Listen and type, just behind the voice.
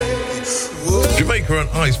Jamaica on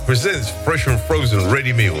Ice presents fresh and frozen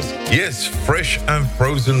ready meals. Yes, fresh and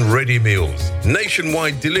frozen ready meals.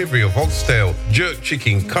 Nationwide delivery of oxtail, jerk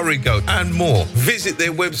chicken, curry goat, and more. Visit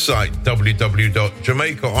their website,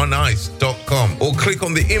 www.jamaicaonice.com, or click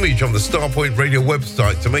on the image on the Starpoint Radio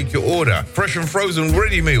website to make your order. Fresh and frozen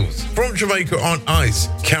ready meals from Jamaica on Ice.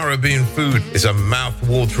 Caribbean food is a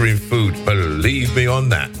mouth-watering food. Believe me on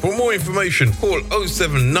that. For more information, call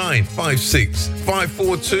 07956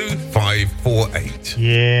 542 548.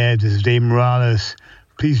 Yeah, this is Dave Morales.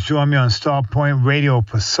 Please join me on Starpoint Radio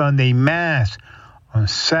for Sunday Mass on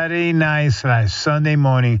Saturday night / Sunday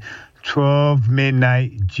morning, 12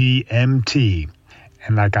 midnight GMT.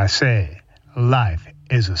 And like I said, life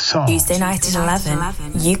is a song. Tuesday night at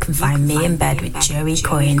 11, you can find me in bed with Joey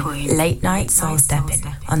Coyne, late night soul stepping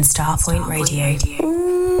on Starpoint Radio.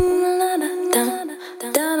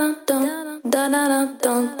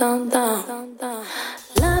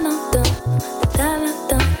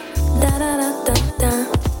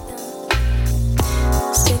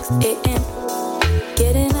 A.M.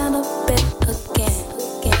 Getting out of bed again.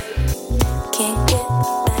 Can't get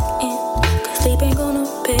back in, 'cause sleep ain't gonna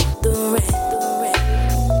pay the rent.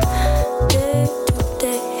 Day to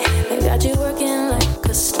day, they got you working like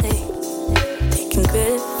a slave, taking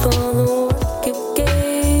credit for the work you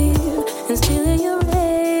gave and stealing your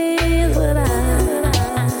raise. But I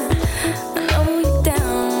know you're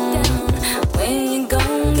down when you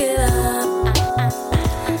gon' get up.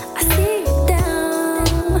 I see you down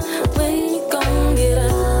when you gon' get up.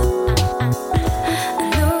 I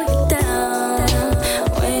know you're down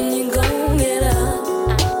when you gon' get up.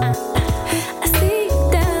 I see you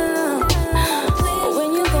down when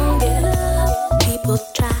you gon' get up. People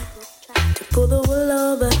try to pull the wool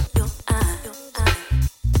over your eye.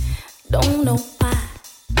 Don't know why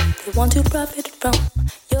they want to profit from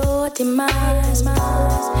your demise.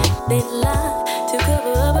 They lie to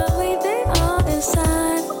cover up the way they are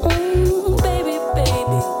inside. Ooh, baby,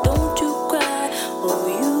 baby, don't you cry. Oh,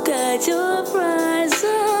 you got your prize. Oh,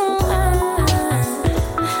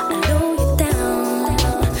 I know you're down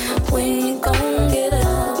when you gon' get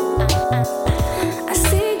up. I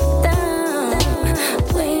see you down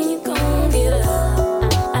when you gon' get up.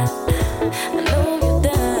 I know you're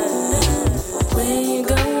down when you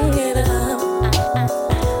gon' get up.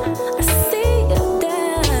 I see you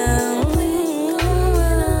down when you gon'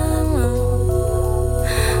 get up.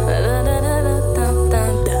 La la la la la da da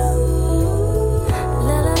da.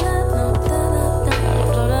 La la la la da da da.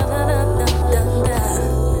 La la la la da da da.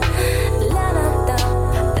 La la da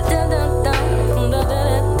da da da. La la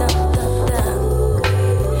da da da.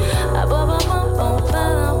 Ah ba ba ba ba ba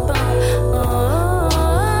ba.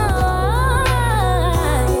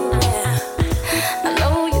 I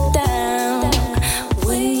know you're down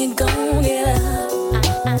when you gon' get up.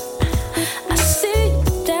 I see you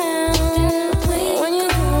down when you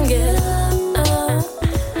gon' get up.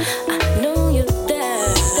 I know you're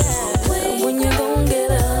down when you gon'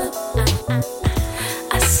 get up.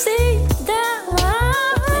 I see you down.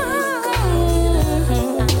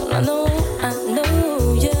 I know,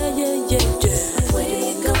 yeah, yeah, yeah, yeah. When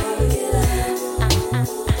you gon' get up.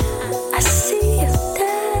 I see you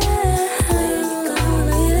down when you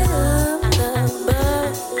gonna get up.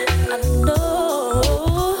 I know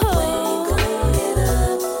when you gonna get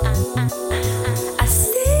up. I see.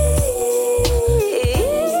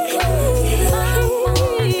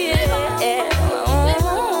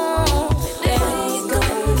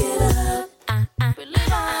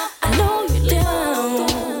 I know you're down.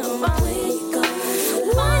 When you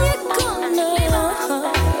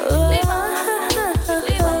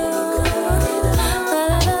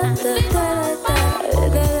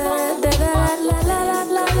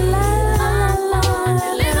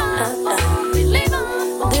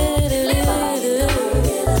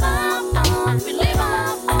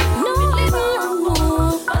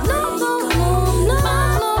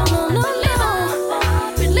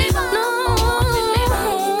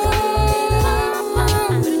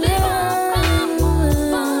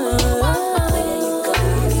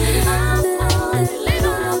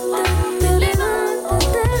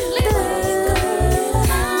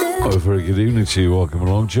Very good evening to you. Welcome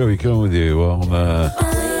along. Joey Cohen with you on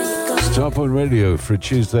Starpoint Radio for a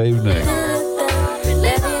Tuesday evening.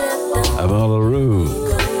 Amalaroo.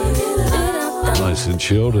 Nice and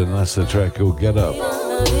chilled, and that's the track called Get Up.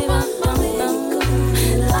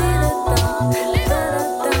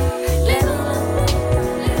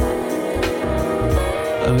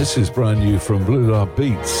 And this is brand new from Blue Dart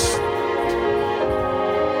Beats.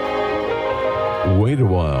 Wait a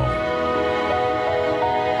while.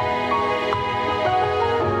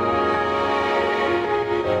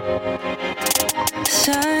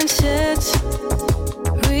 sunsets,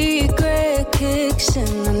 regret kicks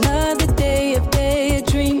in. Another day of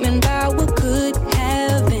daydreaming about what could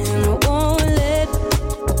have been. I won't let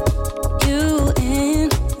you in,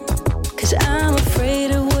 'cause I'm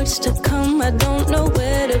afraid of what's to come. I don't know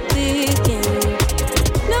where to begin.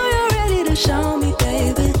 Know you're ready to show me,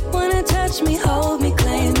 baby. Wanna touch me, hold me,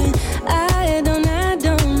 claim me. I don't mind.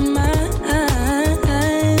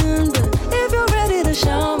 But if you're ready to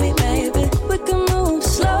show me, baby, we can move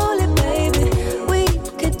slowly, baby. We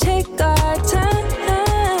could take our time.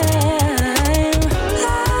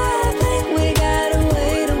 I think we gotta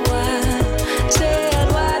wait a while. Said,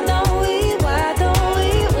 why don't we wait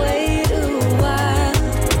a while?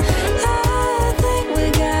 I think we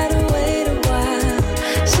gotta wait a while.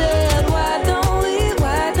 Said, why don't we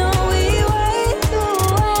wait a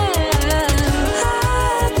while?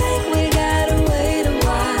 I think we gotta wait a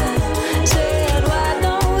while. Said, why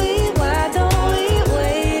don't we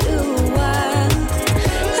wait a while?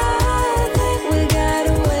 I think we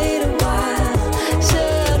gotta wait a while.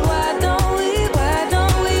 Said, why don't we wait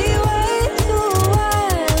a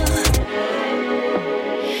while?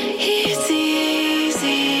 It's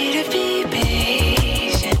easy to be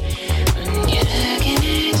patient when you're looking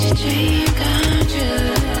at your dream come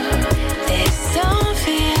true. This don't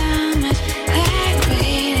feel much like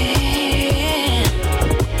waiting.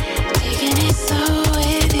 Taking it slow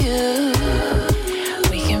with you.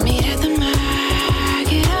 We can meet at the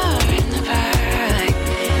market or in the park,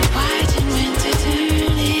 watching winter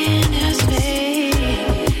turn into spring.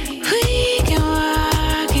 We can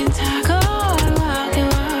walk and talk or walk and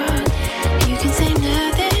walk. You can say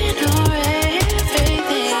nothing or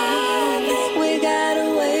everything. I think we gotta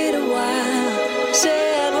wait a while.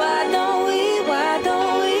 Said, why don't we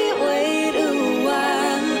wait a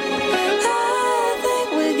while? I think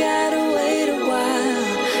we gotta wait a while.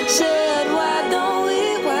 Said, why don't we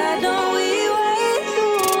wait a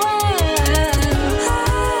while?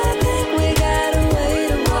 I think we gotta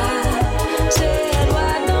wait a while. Said,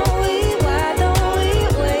 why don't we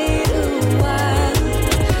wait a while?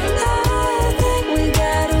 I think we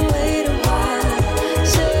gotta wait a while.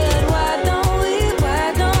 Said, why don't we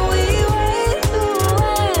wait a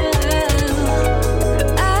while?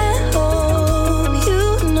 I hope you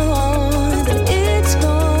know that it's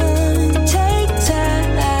gonna take time.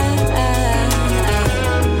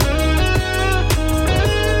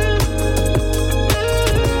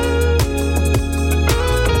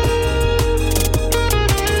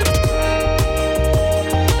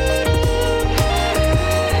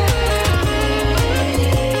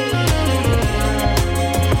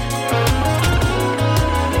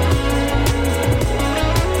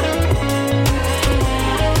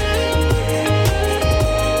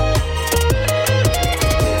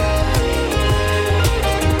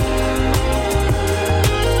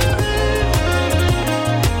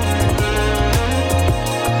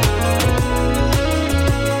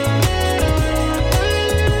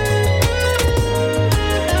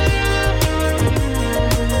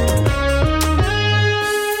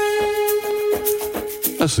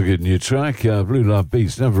 That's a good new track. Blue Love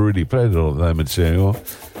Beats. Never really played a lot of their material,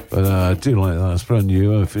 but I do like that. It's brand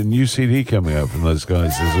new. A new CD coming out from those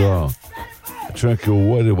guys as well. A track called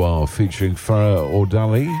Wait a While featuring Farah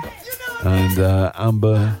Ordali and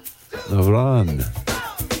Amber Navran.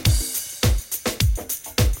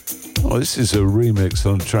 Oh, this is a remix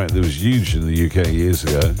on a track that was huge in the UK years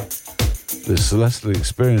ago. The Celestial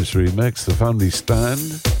Experience remix, The Family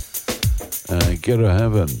Stand, Ghetto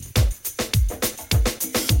Heaven.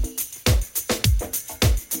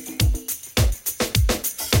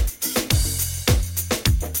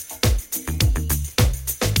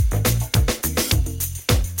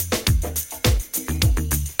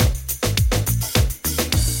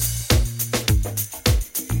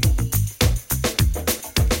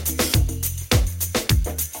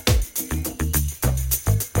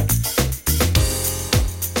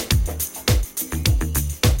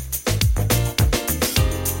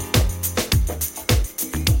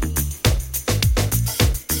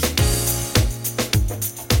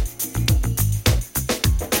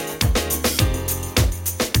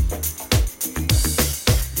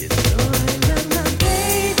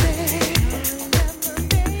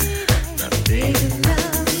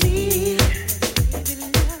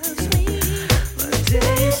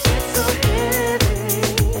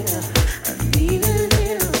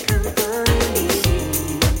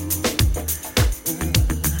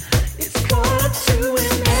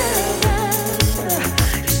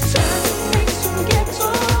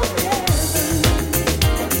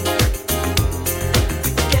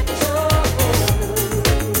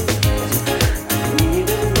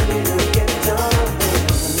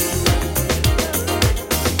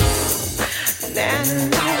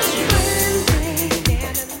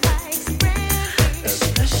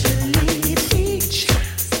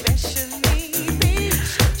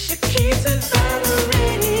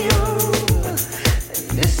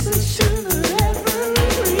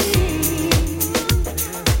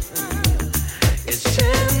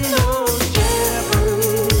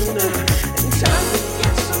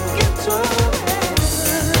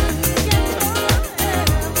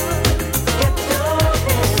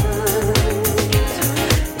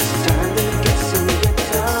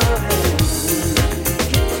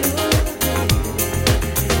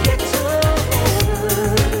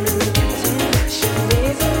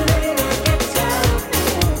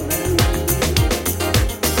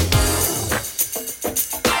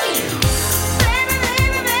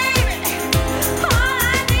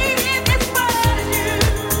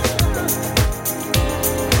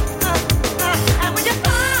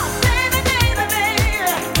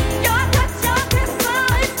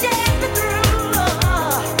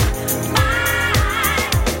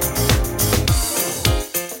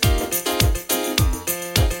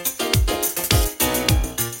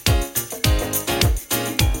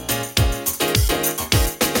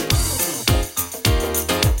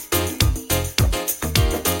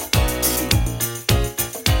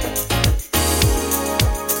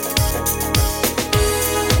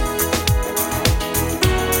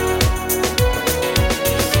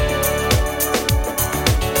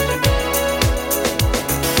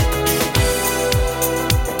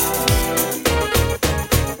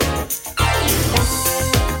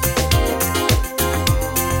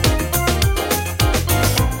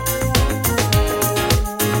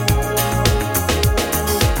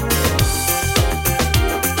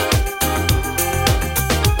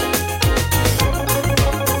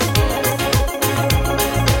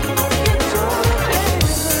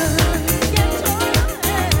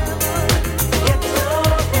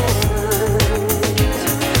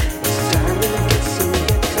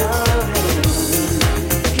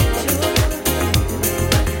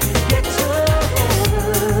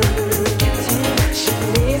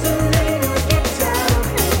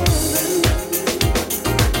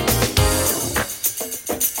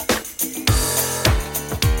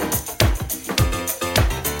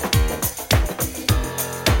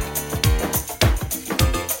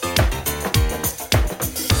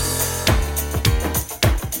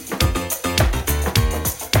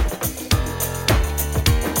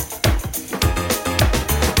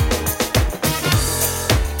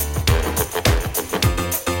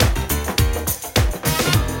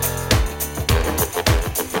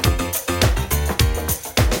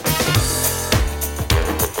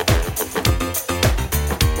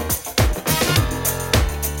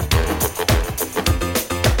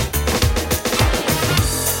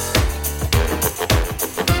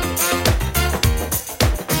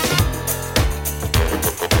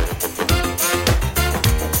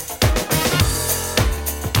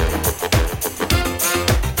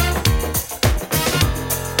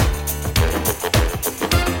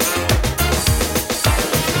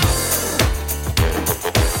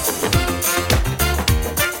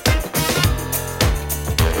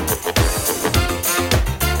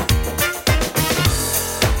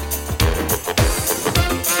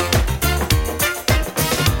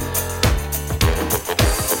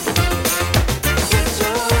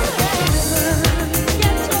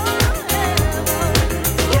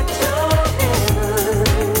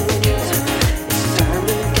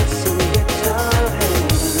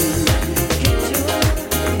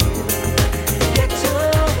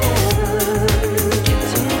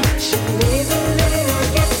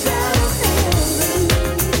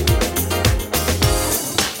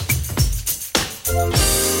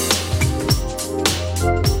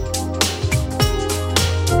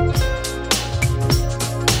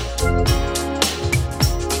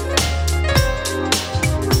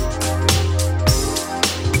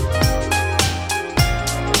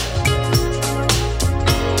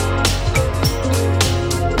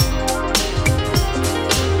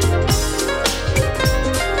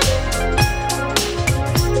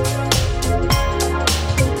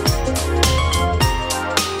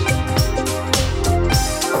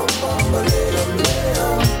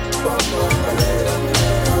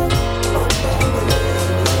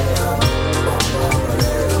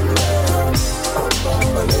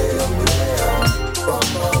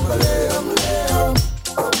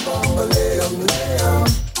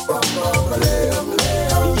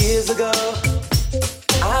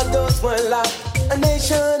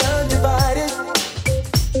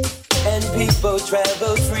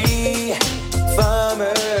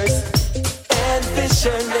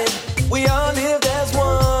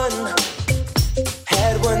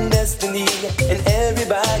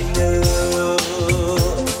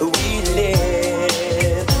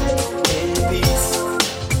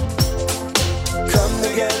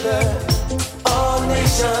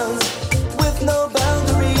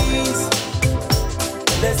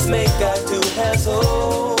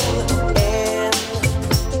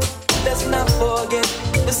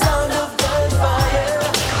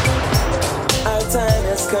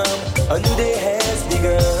 A new day has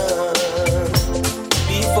begun.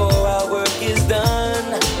 Before our work is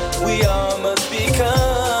done, we all must become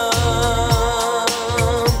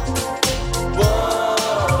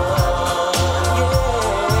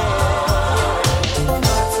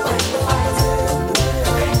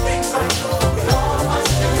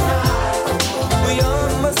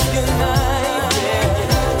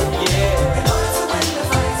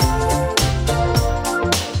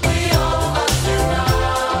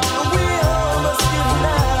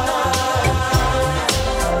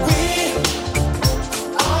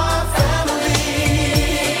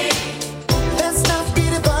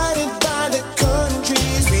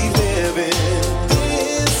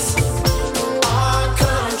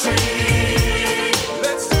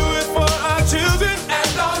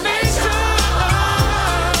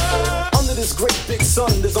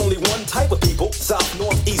there's only one type of people. South,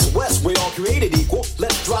 north, east, west, we're all created equal.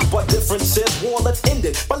 Let's drop our differences. War, let's end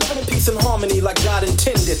it by living in peace and harmony like God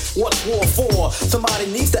intended. What's war for? Somebody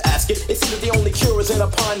needs to ask it. It seems that the only cure is in a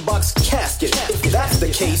pine box casket. If that's the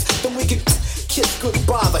case, then we could kiss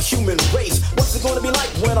goodbye the human race. What's it gonna be like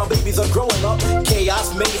when our babies are growing up?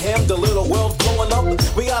 Chaos, mayhem, the little world blowing up.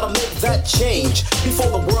 We gotta make that change before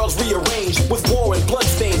the world's rearranged with war and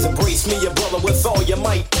bloodstains. Embrace me, your brother, with all your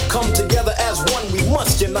might. Come together as one, we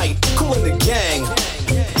must unite. Cool in the gang.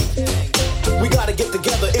 We gotta get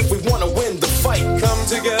together if we wanna win the fight. Come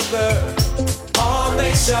together, all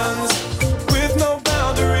nations with no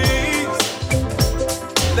boundaries.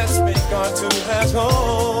 Let's make our two hands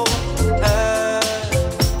whole.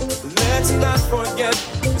 Let's not forget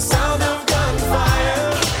the sound of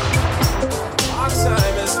gunfire. Our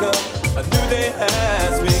time has come, a new day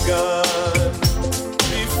has begun.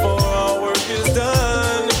 Before our work is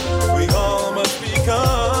done, we all must become.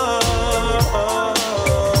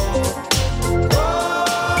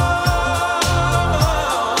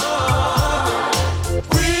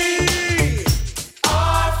 We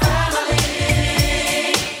are family.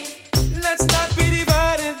 Let's not be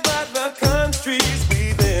divided by the countries we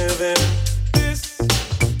live in. This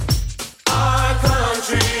our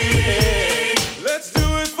country. Let's do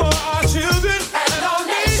it for our children and our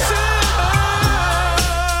nation.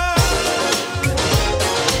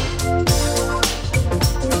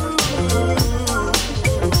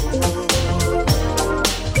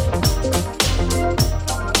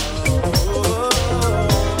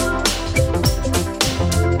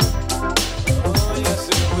 Oh, yes,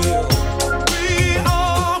 it will. We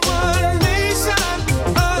are one nation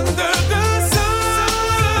under the sun.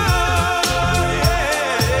 Yeah.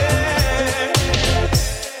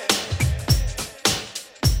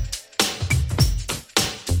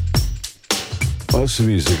 That's the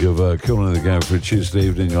music of Cool in the Gang for a Tuesday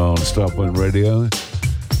evening on Starpoint Radio.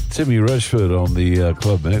 Timmy Rushford on the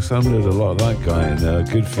club mix. I haven't heard a lot of that guy in a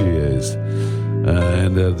good few years.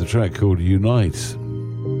 And the track called Unite.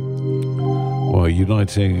 Well,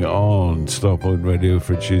 uniting on Starpoint Radio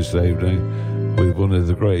for a Tuesday evening with one of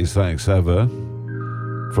the greatest acts ever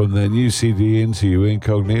from their new CD Into You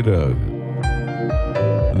Incognito.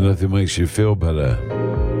 Nothing makes you feel better.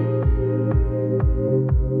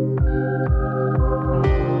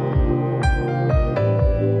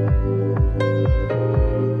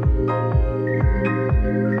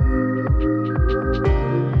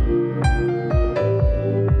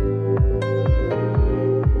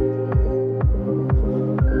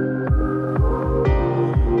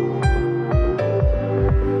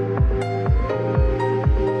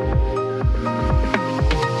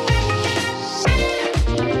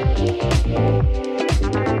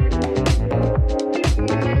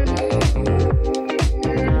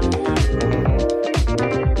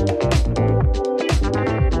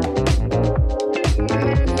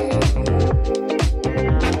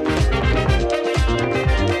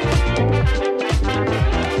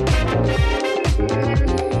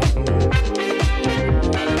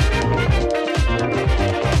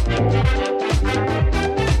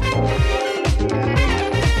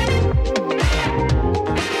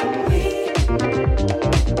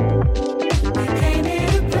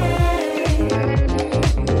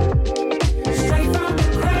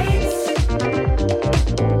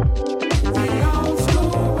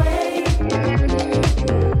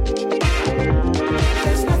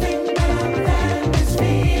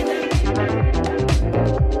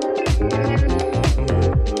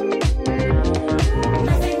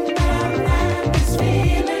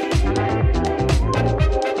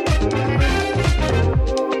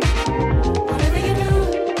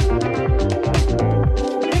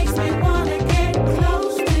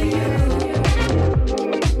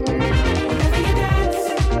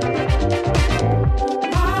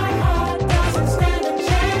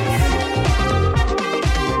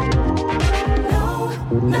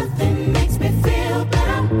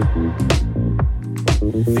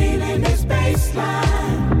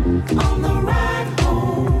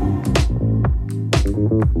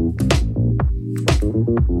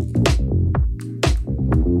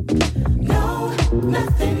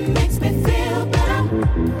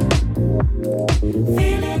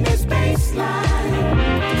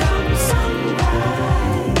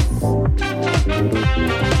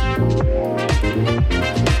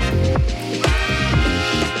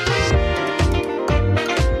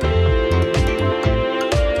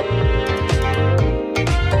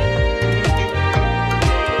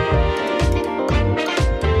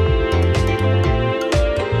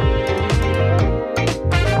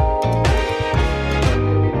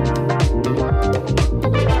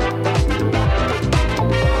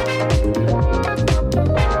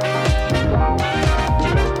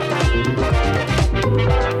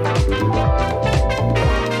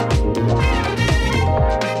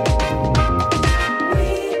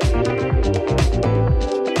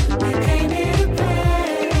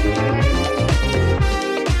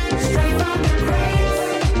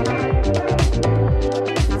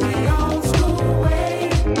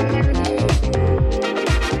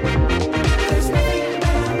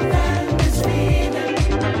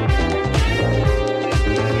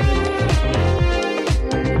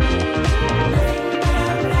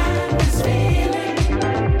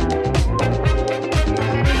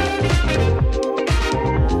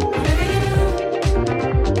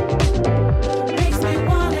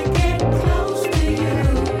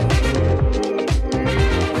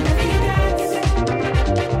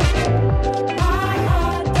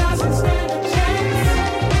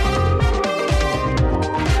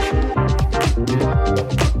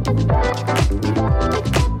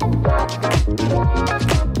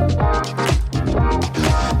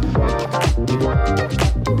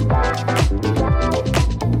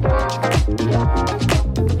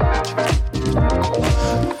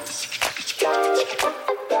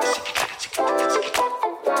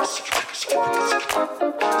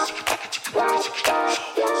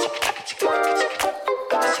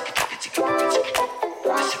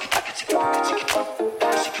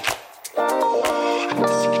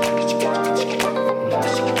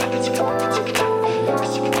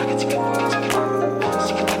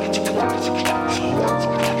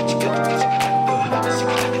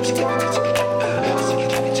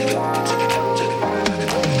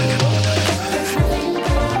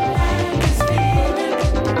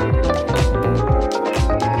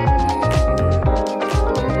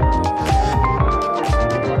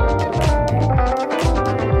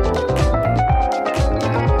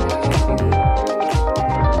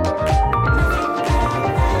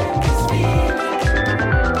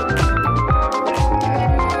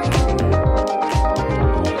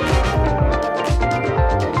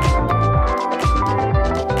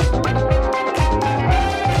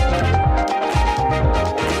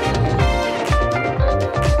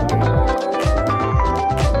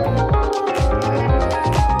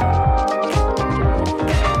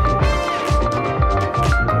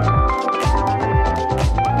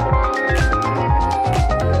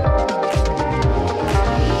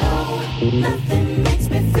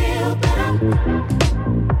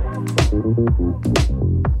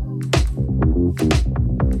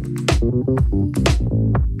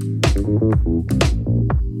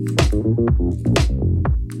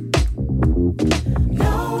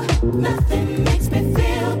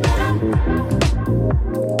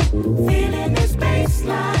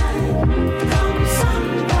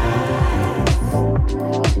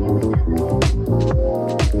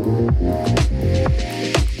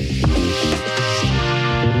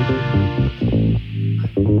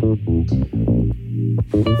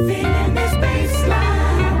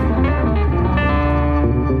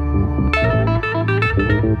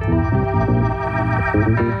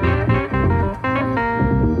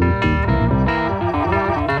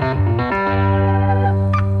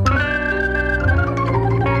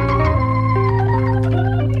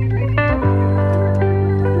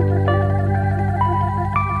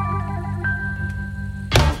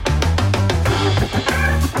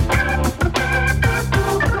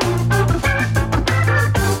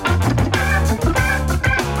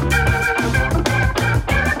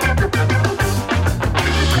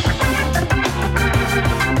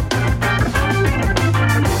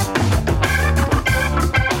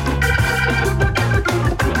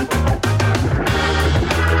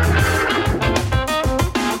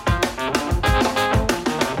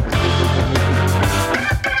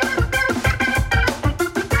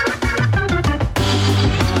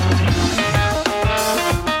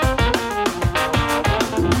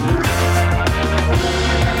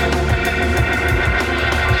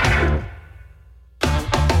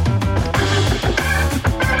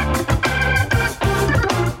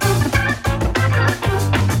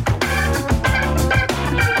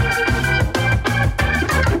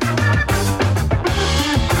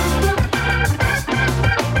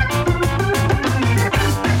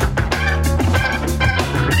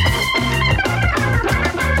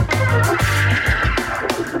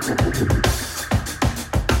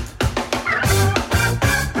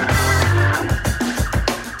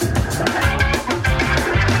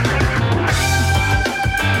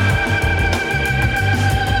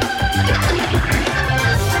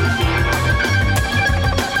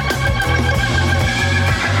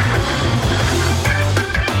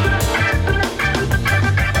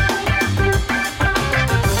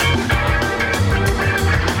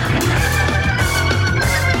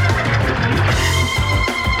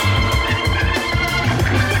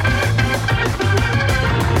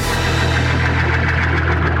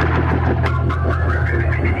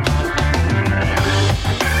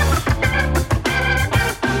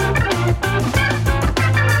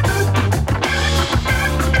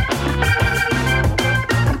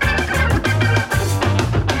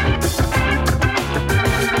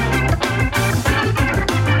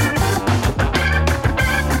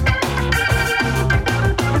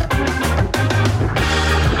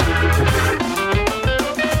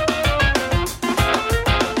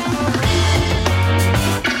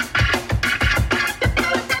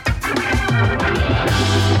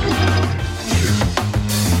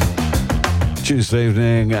 Tuesday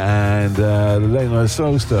evening and late night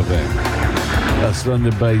soul stepping. That's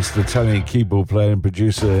London-based Italian keyboard player and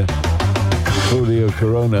producer Claudio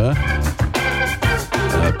Corona,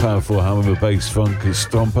 powerful hammer bass funk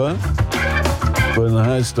stomper, but in the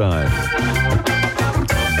house style,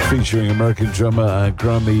 featuring American drummer and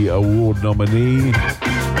Grammy Award nominee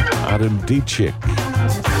Adam Dietrich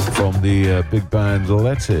from the big band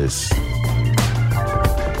Lettuce.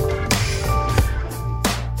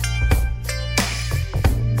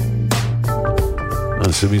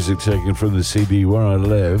 And some music taken from the CD Where I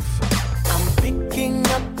Live. I'm picking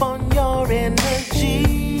up on your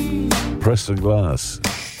energy. Preston Glass.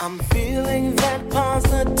 I'm feeling that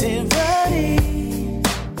positivity.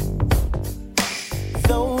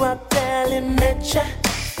 Though I barely met ya,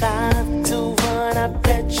 5 to 1, I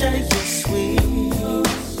bet ya you're sweet.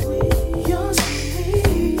 You're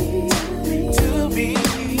sweet to be.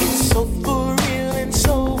 It's so for real and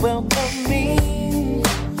so welcoming.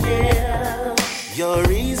 Yeah,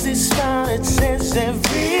 your easy smile, it says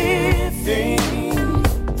everything.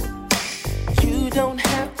 You don't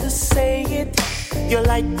have to say it. Your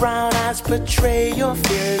light brown eyes portray your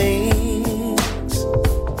feelings.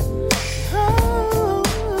 Oh,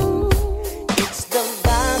 it's the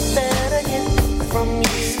vibe that I get from you.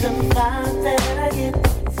 It's the vibe that I get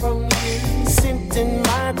from you. Sent in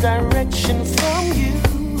my direction from you.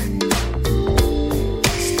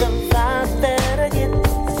 It's the vibe that I get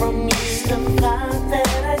from you. It's the vibe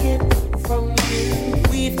that I get from you.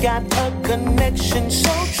 We've got a connection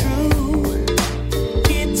so true.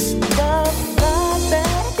 It's the vibe that I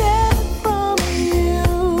get from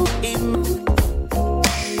you.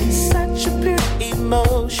 Such a pure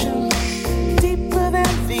emotion, deeper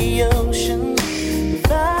than the ocean.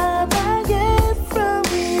 Vibe I get from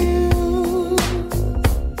you.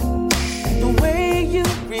 The way you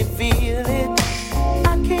reveal it,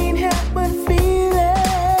 I can't help but feel it.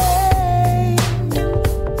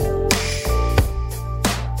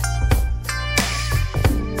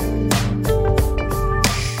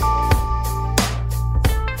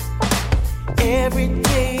 Every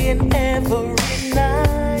day and every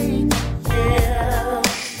night, yeah,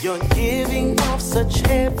 you're giving off such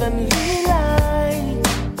heavenly light.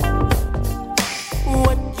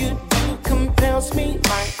 What you do compels me,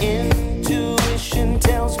 my intuition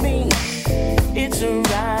tells me it's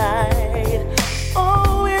right.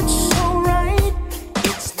 Oh, it's so right.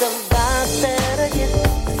 It's the vibe that I get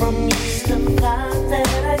from you. It's the vibe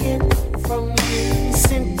that I get from you.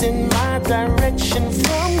 Sent in my direction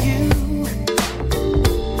from you.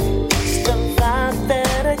 It's the vibe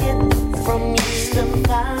that I get from you. It's the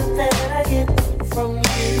vibe that I get from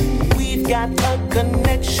you. We've got a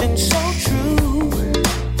connection so true.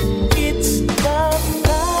 It's the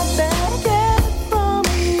vibe that I get from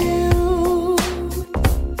you.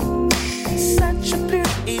 Such a pure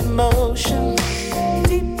emotion,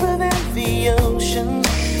 deeper than the ocean.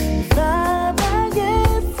 Vibe I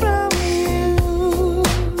get from you.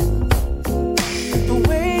 The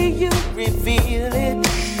way you reveal it,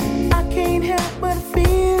 I can't help but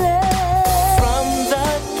feel it. From the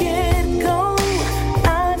get-go,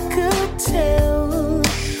 I could tell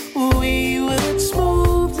we would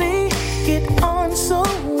smoothly get on so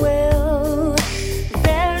well.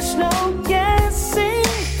 There's no guessing,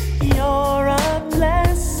 you're a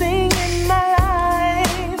blessing in my life,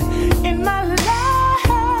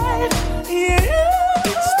 yeah.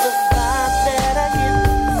 It's the vibe that I get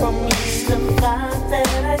from you. It's the vibe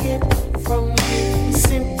that I get from you.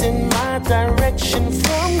 Sent in my direction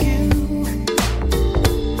from you.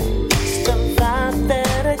 It's the vibe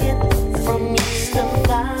that I get from you. It's the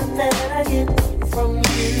vibe that I get from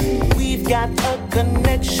you. We've got a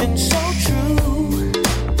connection so true.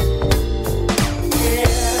 Yeah.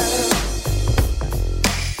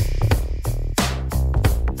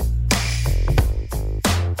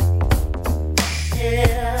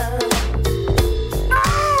 Yeah.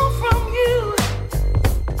 All from you.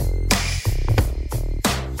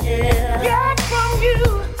 Yeah. Yeah, from you.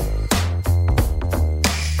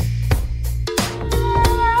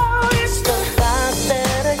 Oh, it's the vibe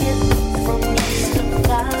that I get from you. It's the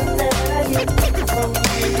vibe that I get from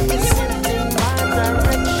you. Sent in my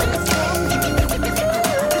direction from you.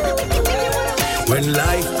 When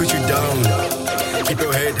life puts you down, keep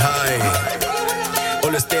your head high.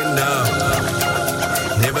 Always stand up,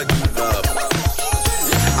 never give up.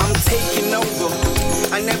 I'm taking over,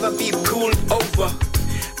 I never be pulled over.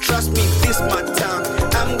 Trust me, this my time.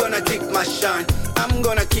 I'm gonna take my shine. I'm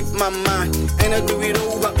gonna keep my mind. And I do it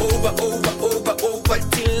over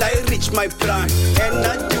till I reach my prime. And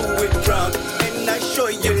I do it proud, and I show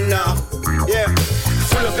you now. Yeah,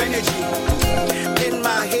 full of energy in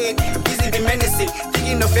my head, busy the music,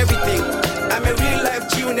 thinking of everything. I'm a real life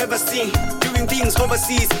G you never seen. Doing things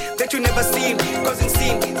overseas that you never seen. Causing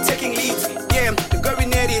scene, taking leads, yeah,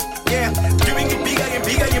 going at it, yeah. Doing it bigger and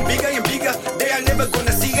bigger and bigger and bigger. They are never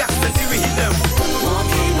gonna see us until we hit them.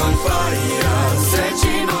 Walking on fire,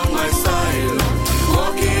 searching on my style.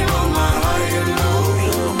 Walking on my high and low.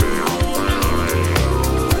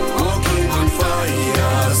 Walking on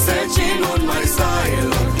fire, searching on my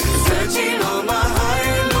style. Searching on my high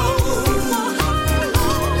and low.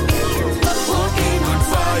 Walking on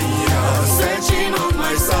fire, searching on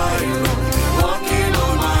my style. Walking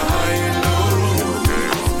on my high and low.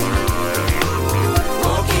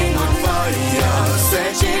 Walking on fire,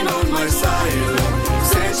 searching on my style.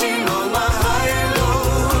 Searching on my high and low.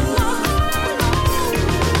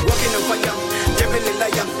 Walking on fire, devil a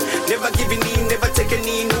liar. Never giving in, never taking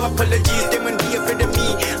in. No apologies, they won't be afraid of me.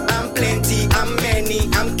 I'm plenty, I'm many,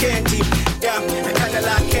 I'm candy. Yeah,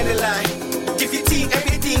 kinda lie. Defeating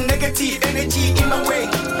everything, negative energy in my way.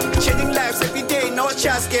 Changing lives every day, no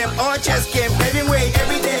chance game, all chess game. Every way,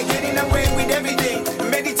 every day, getting away with everything.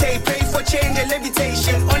 Meditate, pray for change and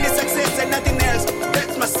levitation. Only success and nothing else.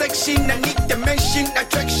 That's my section, I need dimension,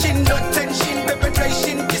 attraction, no tension,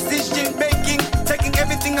 perpetration, decision making, taking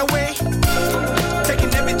everything away.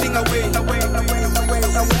 Taking everything away.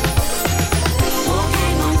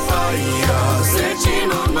 Walking on fire,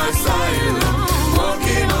 searching on my style.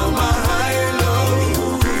 Walking on my high and low.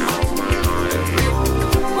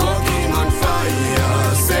 Walking on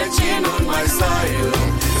fire, searching on my style.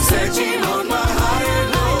 Searching on my high and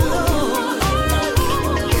low.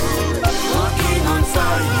 Walking on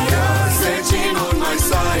fire, searching on my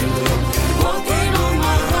style. Walking on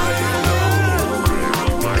my high and low.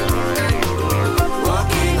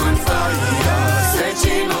 Walking on fire,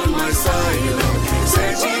 searching on my style.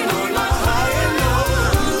 Searching on my high and low.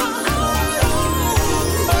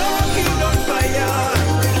 Walking on fire,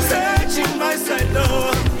 searching my style.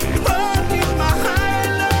 Walking my high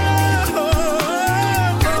and low.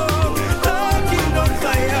 Walking on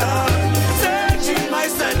fire, searching my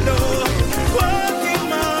style. Walking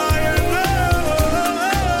my high and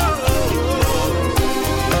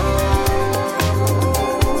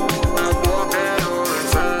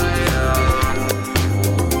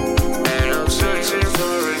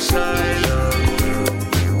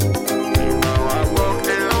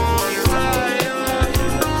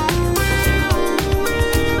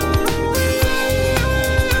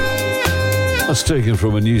That's taken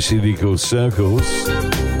from a new CD called Circles.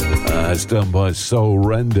 It's done by Soul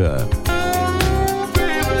Render.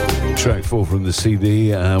 Track 4 from the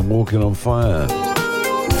CD, and Walking on Fire.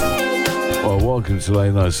 Well, welcome to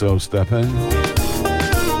Late Night Soul Stepping.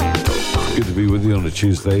 Good to be with you on a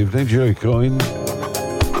Tuesday evening. Joey Coyne.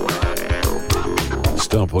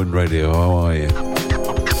 Starpoint Radio, how are you?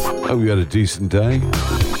 Hope you had a decent day.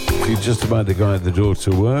 If you're just about to go out the door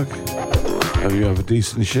to work, hope you have a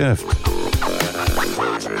decent shift.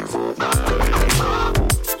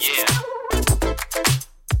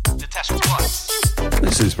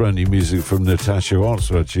 This is brand new music from Natasha Watts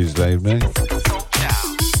for a Tuesday evening.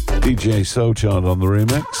 DJ Soul Child on the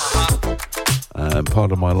remix. And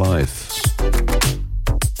Part of My Life. And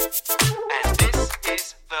this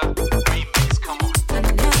is the remix. Come on. I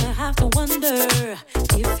never have to wonder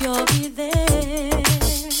if you'll be there.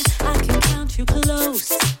 I can count you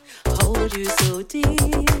close, hold you so deep.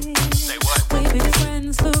 Say what? We've been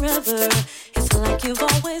friends forever. It's like you've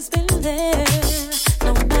always been there.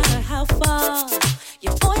 No matter how far,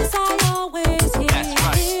 your voice I always hear. That's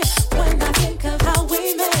right. When I think of how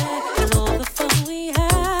we met and all the fun we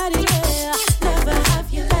had, yeah. Never have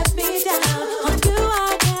you let me down. On you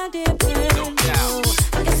I can depend. No doubt.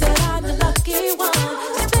 I guess that I'm the lucky one to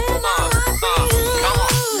spend my life with you. Come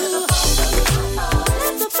on.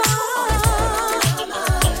 Never far.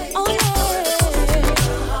 Oh yeah.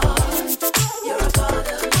 You're a part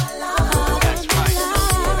of my life. That's right.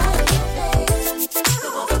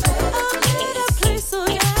 I need a place, so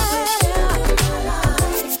yeah.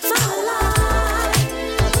 My life.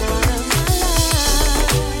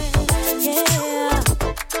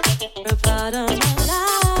 You're a part of my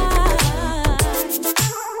life.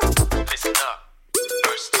 Listen up.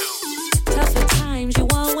 Verse 2. Tougher times, you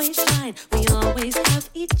always shine. We always have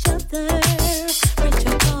each other. Rent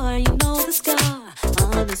your car, you know the scar.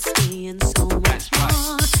 Honesty and so much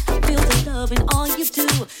more. I feel the love in all you do.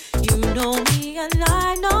 You know me and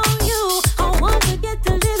I know you. I won't forget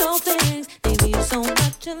the little things. They mean so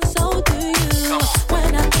much and so do you.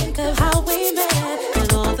 When I think of how we met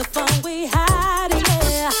and all the fun we had,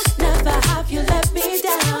 yeah. Never have you let me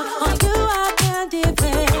down. On you I can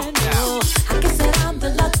depend. No, I guess that I'm the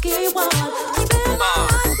lucky one to spend my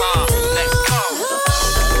life with you. Let's go.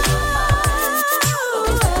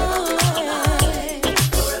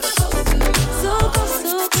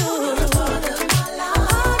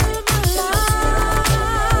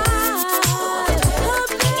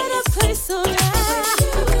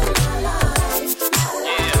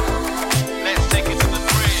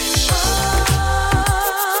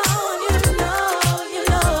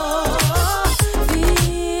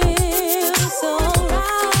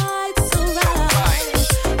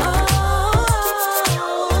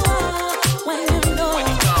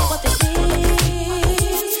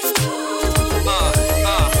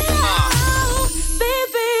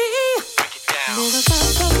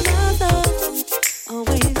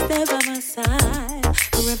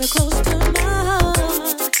 Forever close to my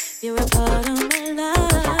heart. You're a part of my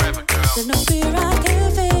life. There's no fear I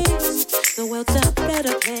can face. The world's a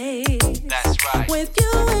better place. That's right. With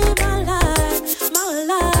you in my life, my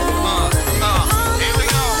life. Here we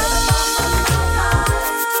go.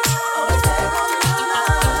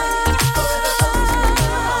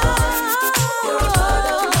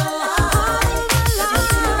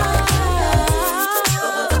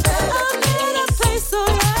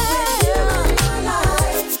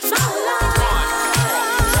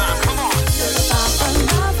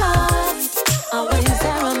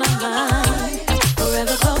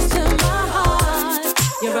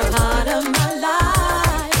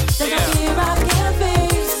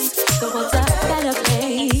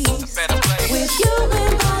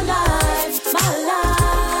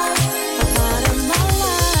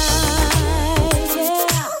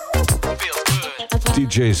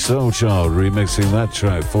 DJ Soul Child remixing that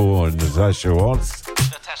track for Natasha Watts,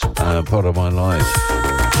 Part of My Life.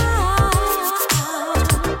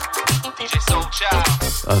 DJ Soul Child.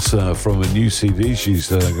 That's from a new CD she's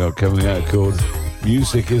got coming out called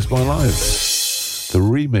Music Is My Life. The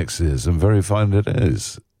remixes, and very fine it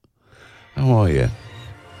is. How are you?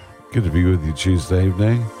 Good to be with you Tuesday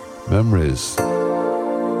evening. Memories.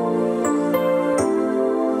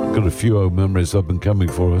 Got a few old memories up and coming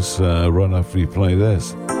for us right after we play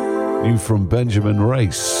this. New from Benjamin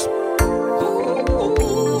Race,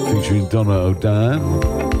 featuring Donna O'Dan,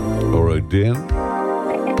 or O'Dean.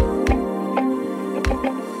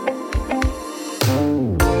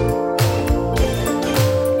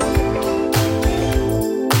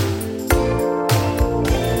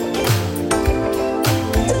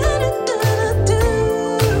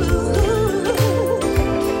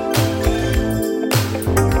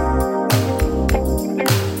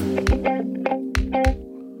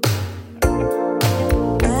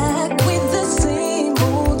 Back with the same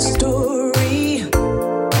old story.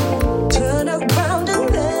 Turn around.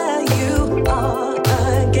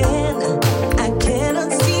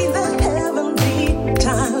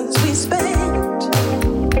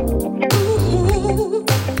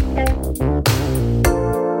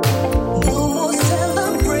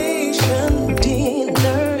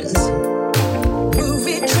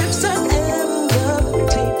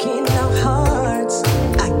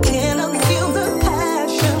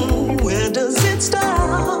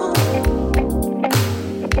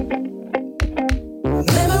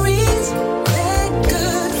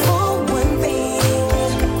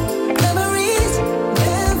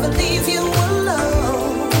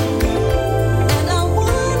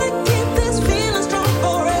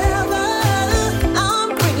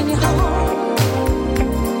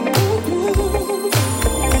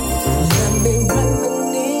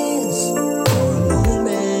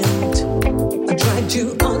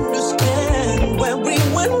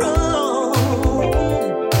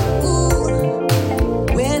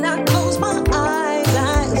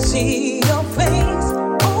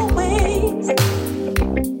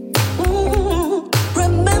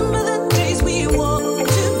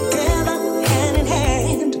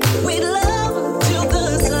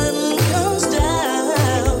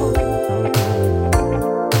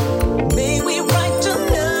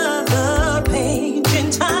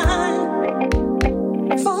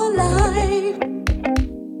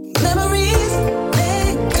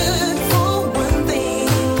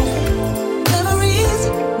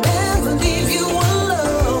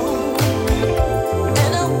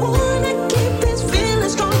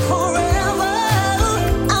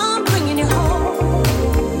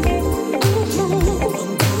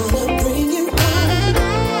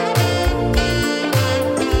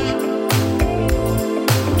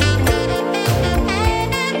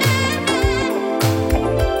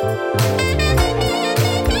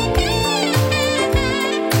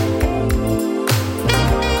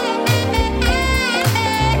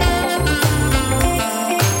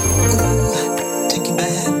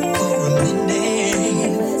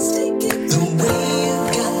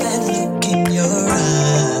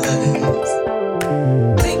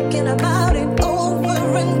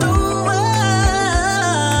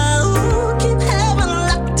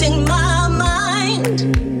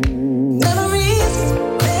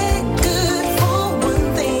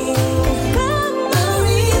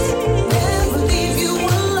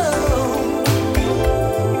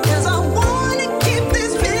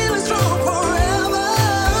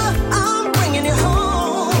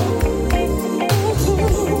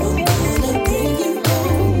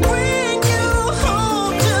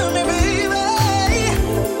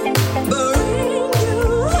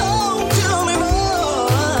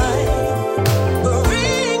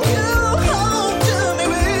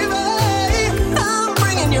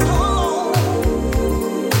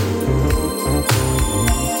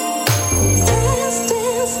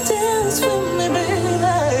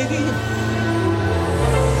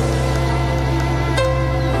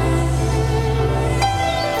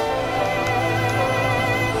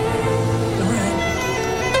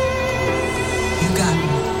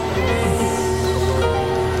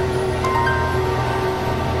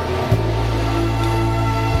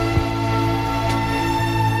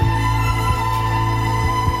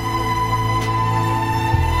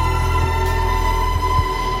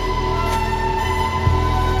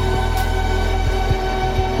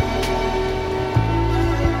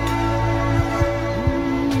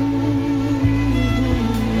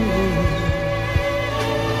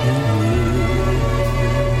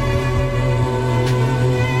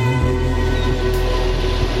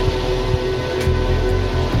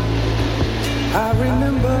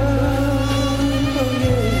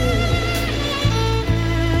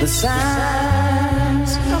 the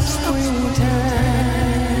signs of springtime.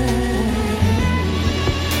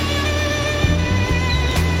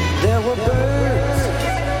 There were birds,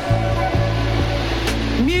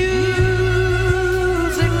 music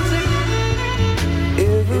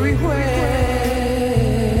everywhere.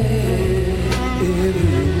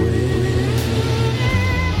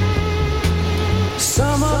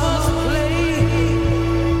 Some of us played,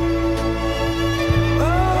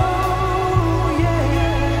 oh yeah,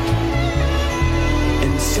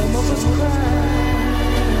 and some of us cried.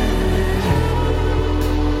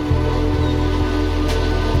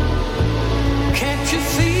 Can't you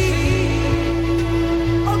see?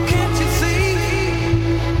 Oh, can't you see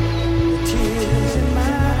the tears in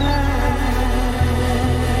my eyes?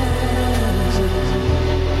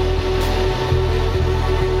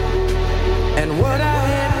 And what I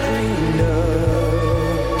had dreamed of,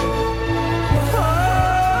 oh,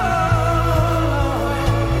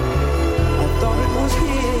 I thought it was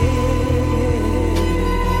here,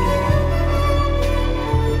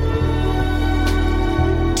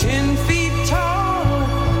 10 feet tall.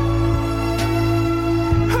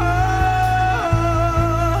 Oh,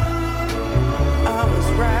 I was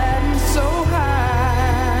riding so high,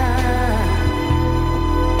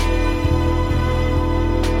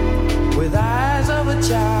 with eyes of a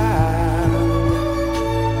child,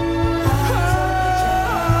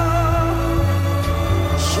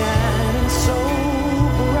 shining so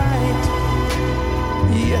bright.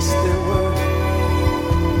 Yes, there were.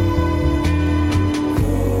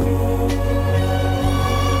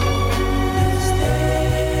 These days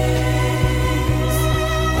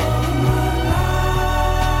of my life,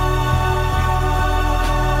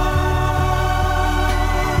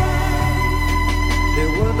 they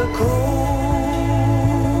were the coldest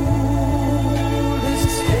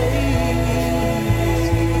days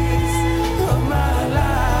of my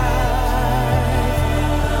life.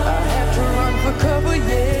 I had to run for cover,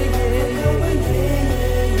 yeah.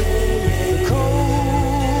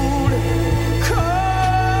 The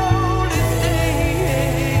coldest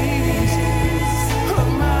days of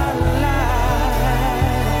my life.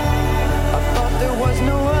 I thought there was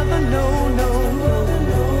no other, no.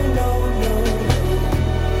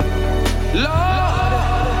 Lord,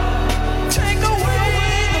 take away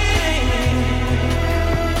the pain.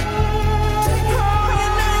 Oh,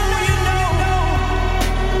 you know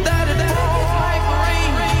that it falls like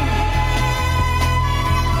rain.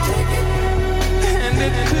 And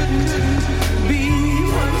it couldn't be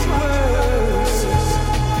much worse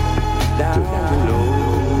down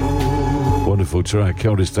below. Wonderful track,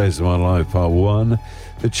 Coldest Days of My Life, Part 1.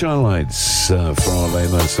 The Childlights for our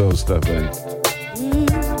late night soul stepping.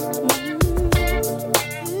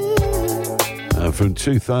 From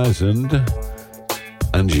 2000,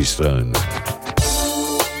 Angie Stone.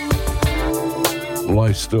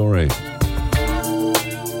 Life Story.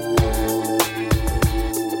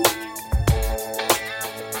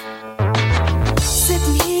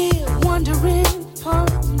 Sitting here wondering,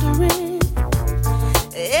 pondering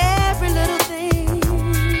every little thing.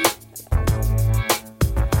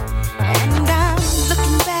 And I'm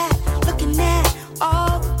looking back, looking at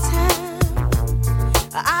all the time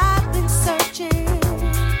I've been searching.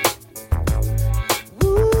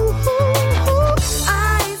 Ooh, I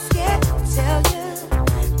ain't scared to tell you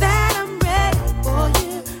that I'm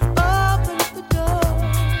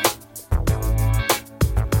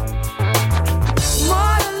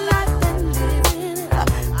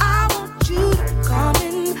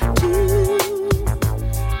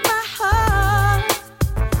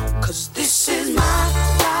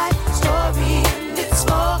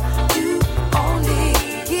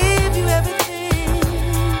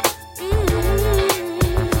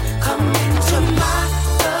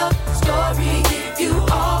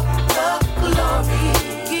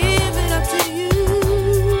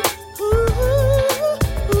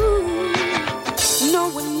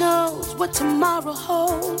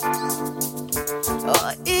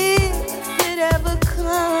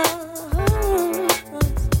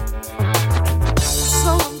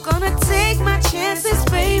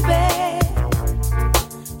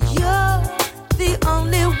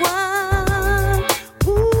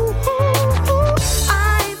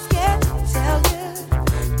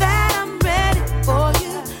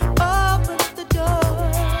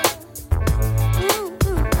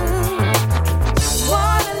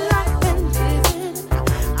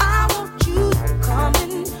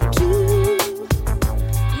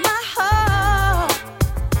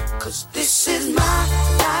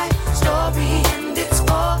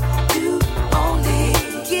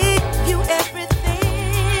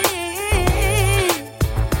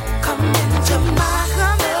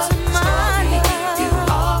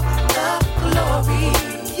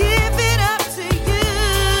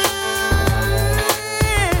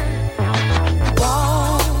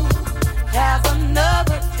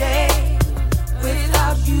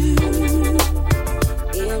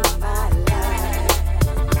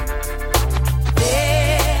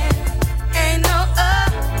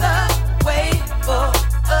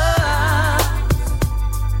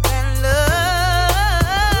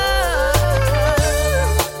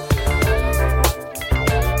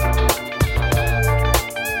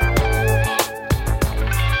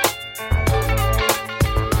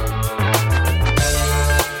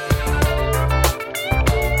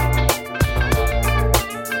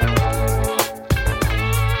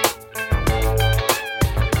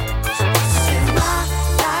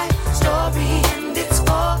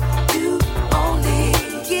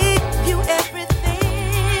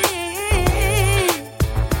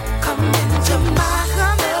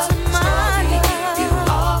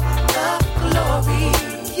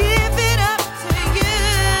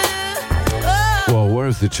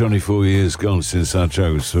the 24 years gone since that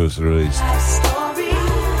track was first released.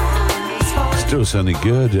 Still sounding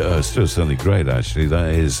good, still sounding great actually. That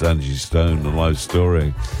is Angie Stone, The Life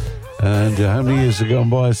Story. And how many years have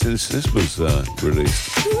gone by since this was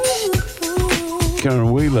released?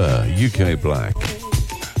 Karen Wheeler, UK Black.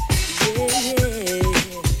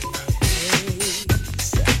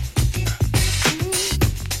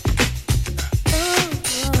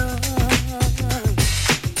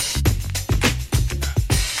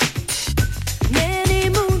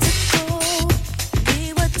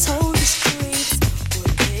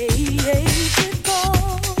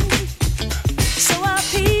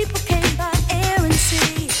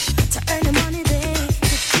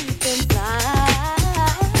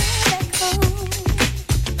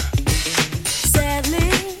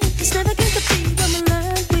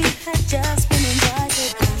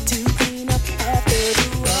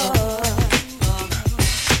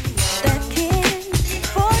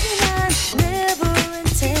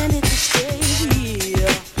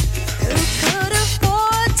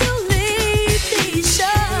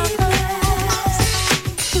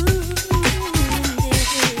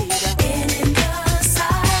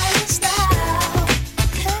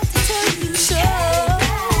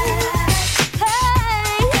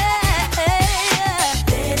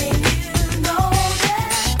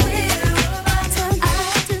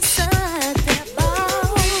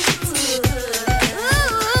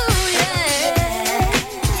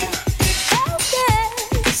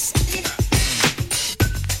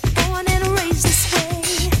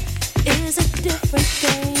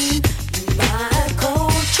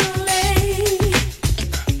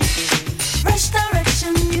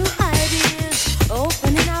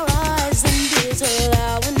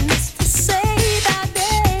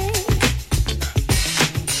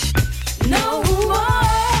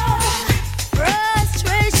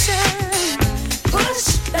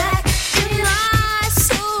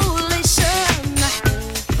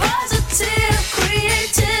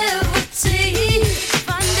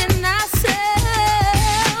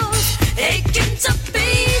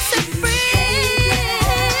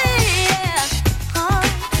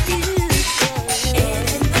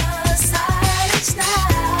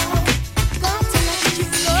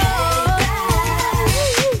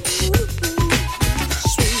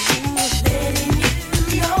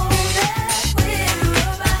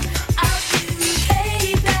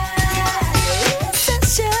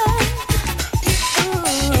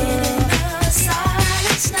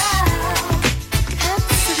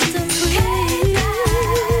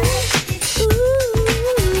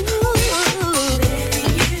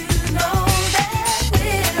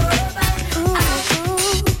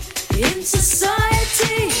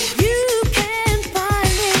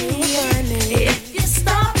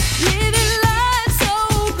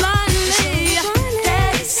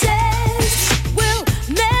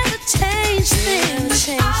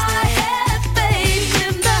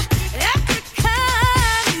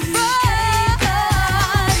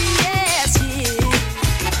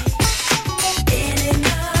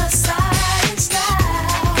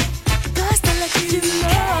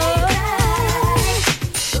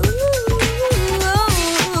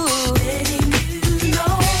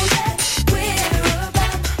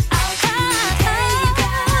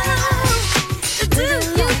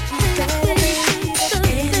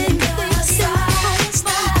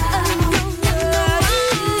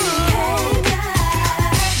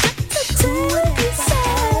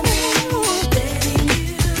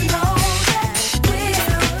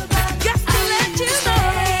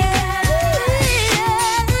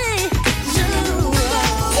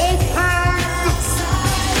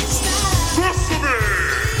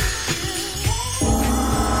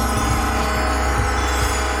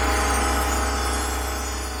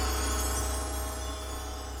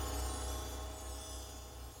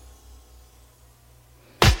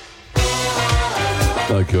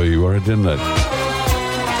 Like all you were, didn't it?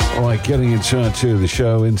 All right, getting into our two of the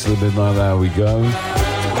show, Into the Midnight Hour we go.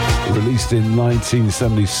 Released in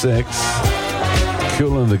 1976.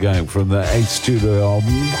 Cool and the Gang from their 8th studio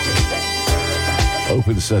album,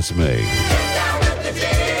 Open Sesame.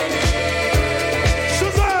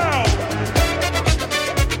 Fire.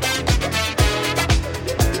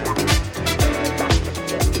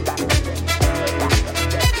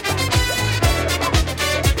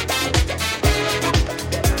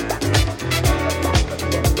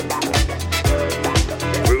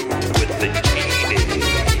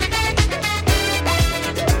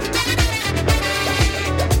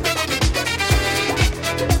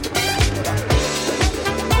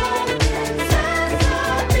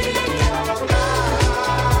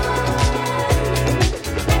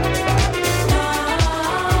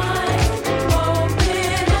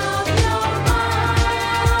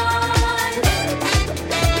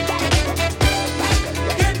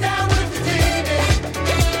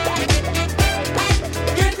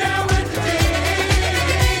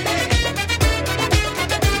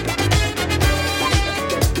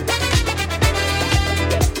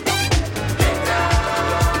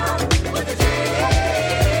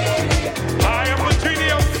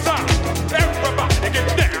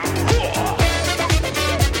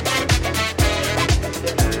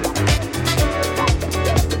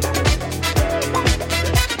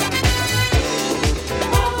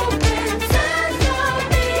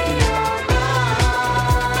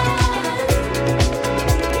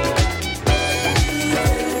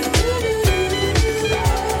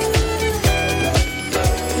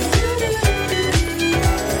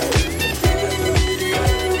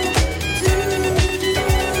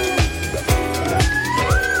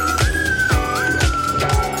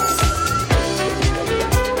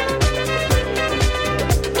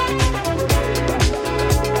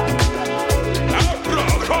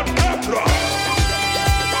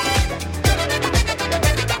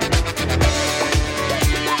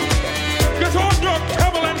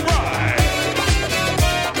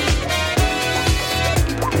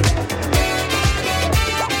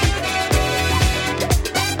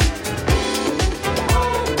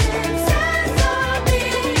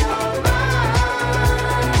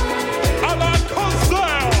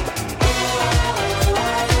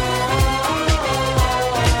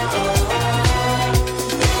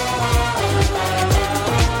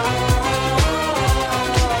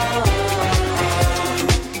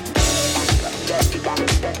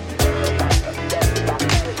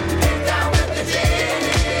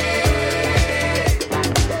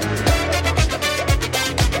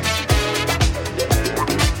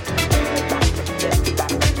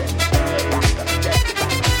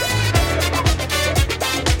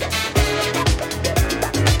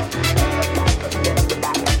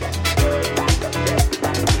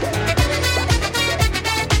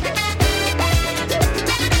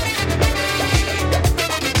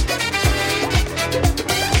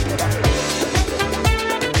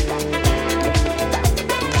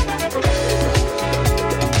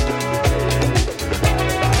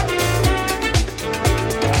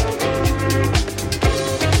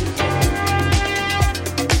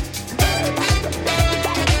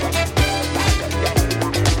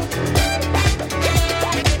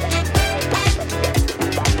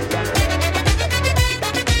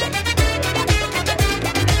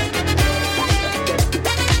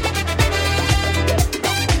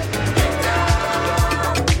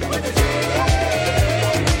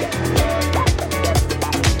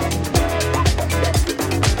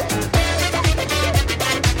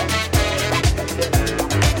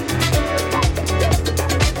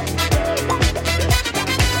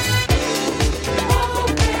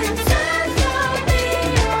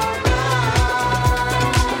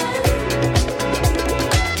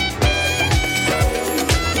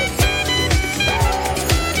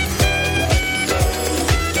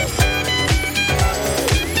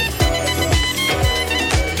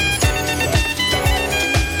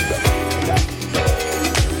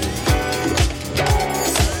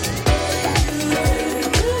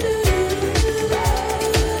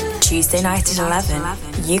 Tuesday night at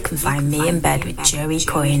 11, you can find me in bed with Joey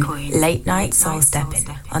Coyne, late night soul stepping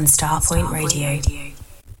on Starpoint Radio.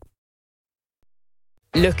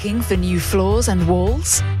 Looking for new floors and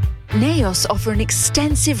walls? Naos offer an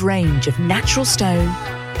extensive range of natural stone,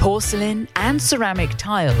 porcelain and ceramic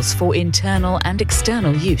tiles for internal and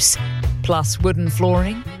external use, plus wooden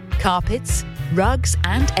flooring, carpets, rugs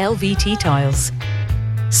and LVT tiles.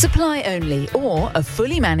 Supply only or a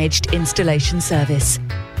fully managed installation service.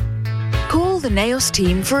 Call the Naos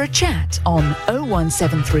team for a chat on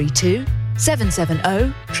 01732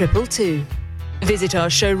 770 222. Visit our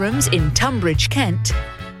showrooms in Tunbridge, Kent,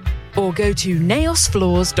 or go to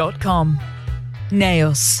naosfloors.com.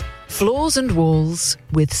 Naos. Floors and walls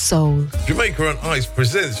with soul. Jamaica on Ice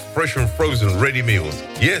presents fresh and frozen ready meals.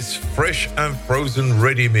 Yes, fresh and frozen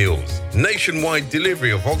ready meals. Nationwide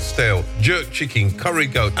delivery of oxtail, jerk chicken, curry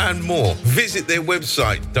goat, and more. Visit their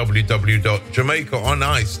website,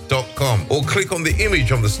 www.jamaicaonice.com, or click on the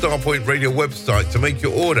image on the Starpoint Radio website to make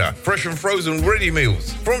your order. Fresh and frozen ready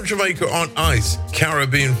meals from Jamaica on Ice.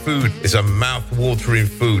 Caribbean food is a mouth-watering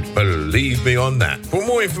food. Believe me on that. For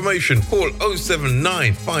more information, call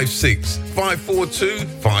 07956 542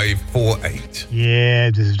 548.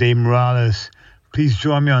 Yeah, this is Dave Morales. Please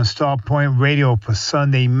join me on Starpoint Radio for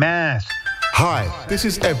Sunday Mass. Hi, this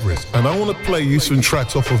is Everest, and I want to play you some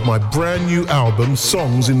tracks off of my brand new album,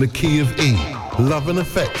 Songs in the Key of E. Love and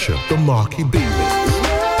Affection, the Marky B mix.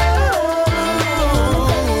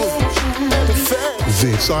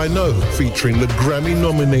 This I Know, featuring the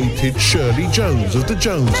Grammy-nominated Shirley Jones of the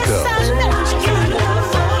Jones Girls.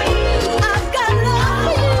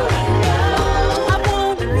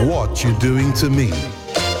 What You Doing to Me.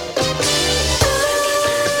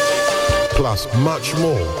 Plus much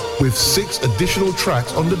more, with 6 additional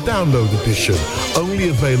tracks on the download edition, only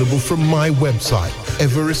available from my website,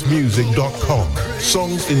 everestmusic.com.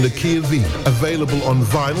 Songs in the Key of E, available on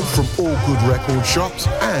vinyl from all good record shops,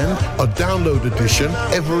 and a download edition,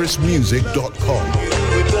 everestmusic.com.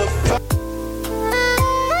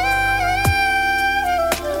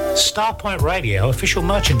 Starpoint Radio official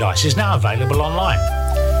merchandise is now available online.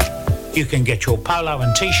 You can get your polo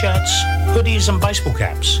and t-shirts, hoodies and baseball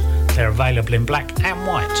caps. They're available in black and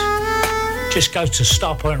white. Just go to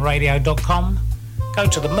starpointradio.com, go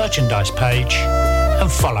to the merchandise page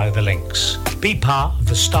and follow the links. Be part of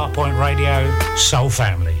the Starpoint Radio Soul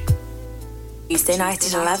family. Tuesday night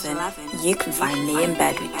at 11, you can find me in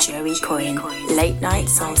bed with Joey Coyne, late night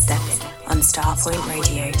soul stepping on Starpoint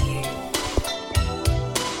Radio.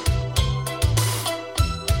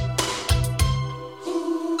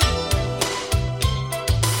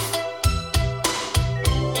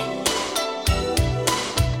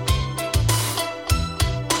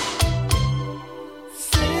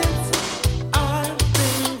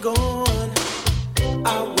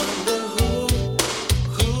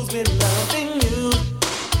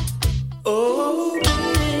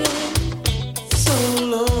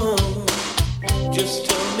 Just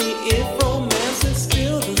tell me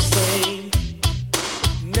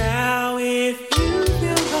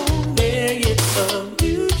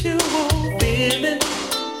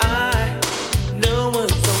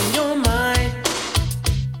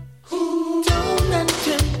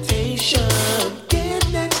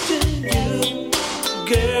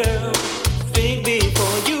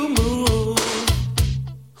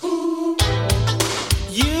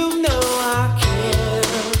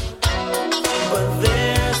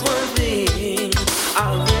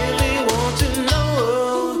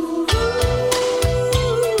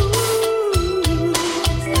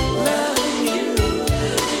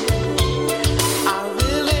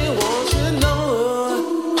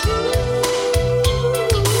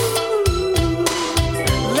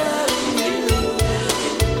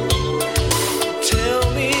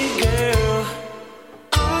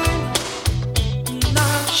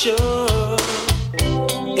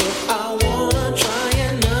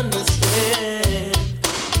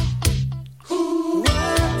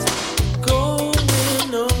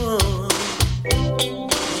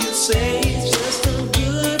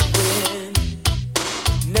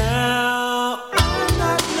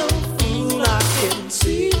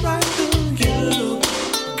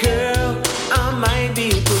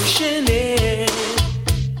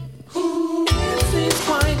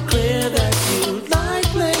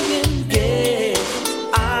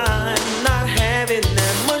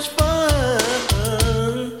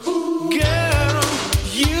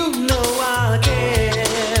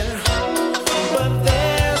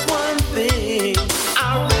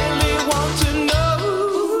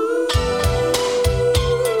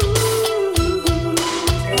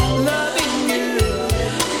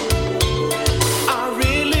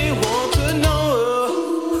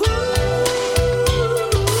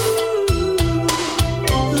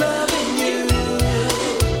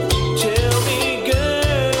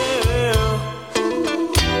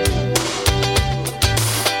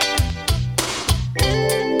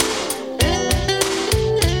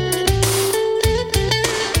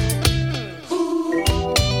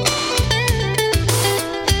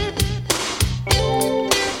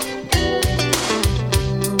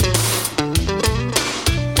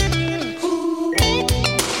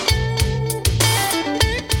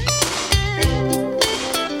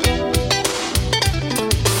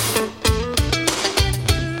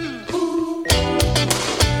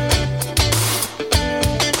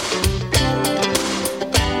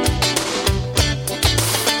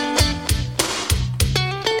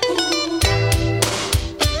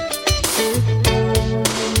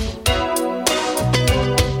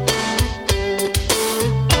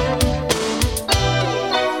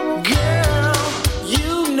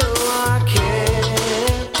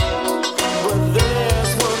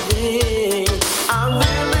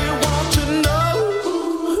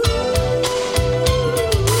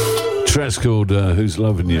Track's called Who's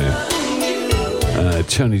Loving You?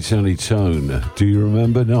 Tony Tone. Do you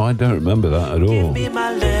remember? No, I don't remember that at all. Give me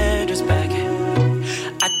my letters back.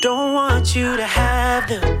 I don't want you to have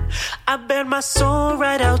them. I bet my soul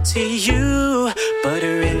right out to you, but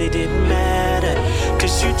it really didn't matter,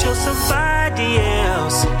 'cause you chose somebody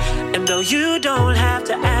else. And though you don't have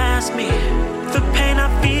to ask me, the pain I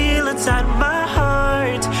feel inside my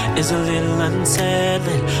heart is a little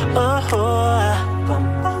unsettling.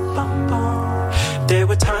 There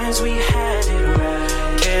were times we had it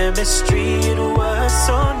right, chemistry, it was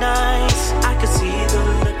so nice. I could see the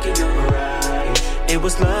look in your eyes. It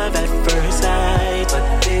was love at first sight, but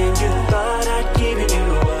then you thought I'd given you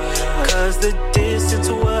up, 'cause the distance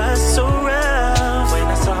was so rough. When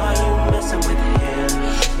I saw you messing with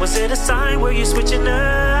him, was it a sign where you switching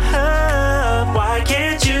up? Why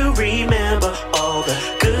can't you remember all the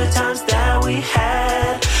good times that we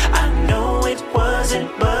had? I know it wasn't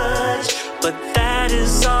much, but that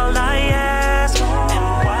is all I ask. And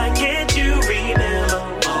why can't you remember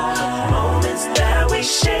all the moments that we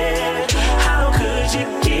shared? How could you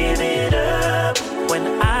give it up when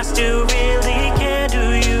I still really care? Do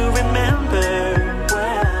you remember?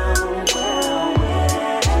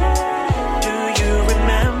 Do you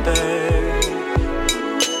remember?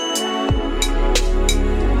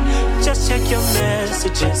 Just check your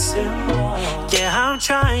messages. Yeah, I'm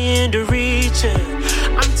trying to reach you.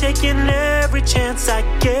 I'm taking every chance I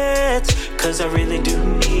get, 'cause I really do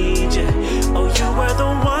need you. Oh, you were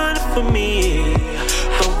the one for me,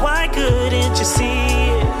 but why couldn't you see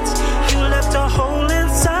it? You left a hole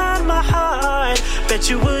inside my heart, bet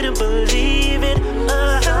you wouldn't believe it.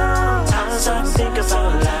 Sometimes I think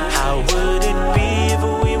about life. How would it be if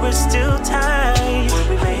we were still tight? Would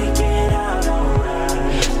we make it out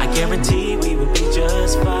alright? I guarantee we would be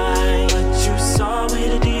just fine, but you saw it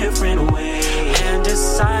a different way and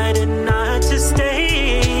decided not to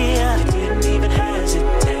stay. I didn't even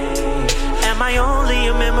hesitate. Am I only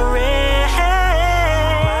a memory?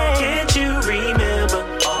 Why can't you remember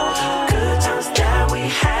all the good times that we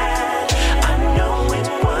had? I know it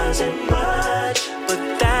wasn't much, but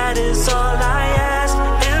that is all I ask.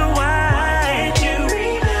 And why can't you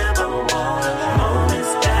remember all the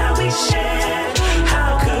moments that we shared?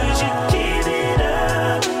 How could you give it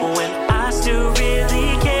up when I still really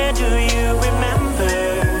care? Do you remember?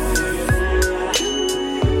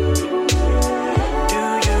 Do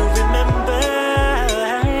you remember?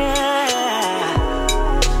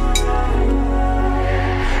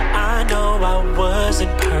 I know I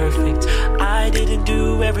wasn't perfect. I didn't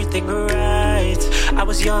do everything right. I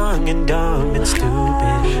was young and dumb and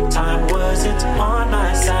stupid. Time wasn't on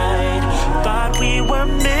my side. Thought we were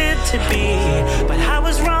meant to be, but I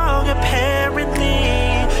was wrong apparently.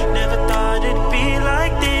 Never thought it'd be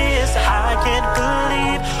like this. I can't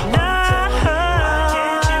believe now.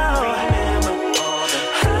 Can't you remember all the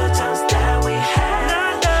good times that we had? I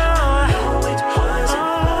know it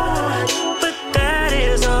wasn't much, but that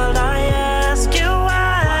is all I ask you. Why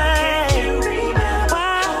can't you remember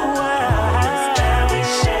all the moments that we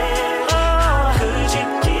shared? How could you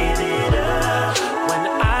give it up when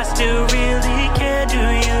I still really care? Do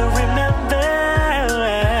you remember?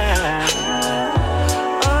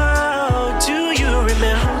 Oh, do you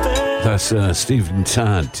remember? That's Stephen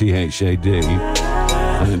Tad, T-H-A-D.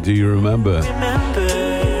 And do you remember?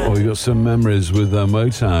 Oh, we got some memories with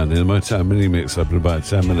Motown in the Motown mini mix up in about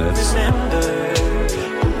 10 minutes.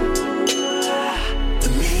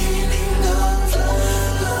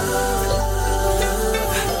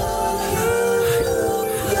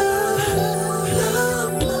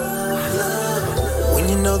 When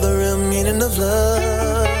you know the real meaning of love.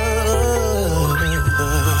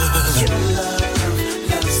 Your love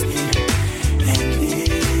loves me, and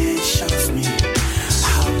it shows me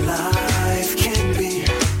how life can be.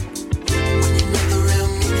 When you know the real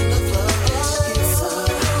meaning of love, it's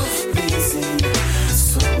amazing,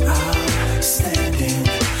 so outstanding.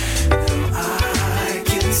 Now I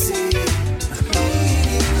can see the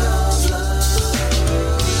meaning of love.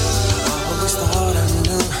 I always thought I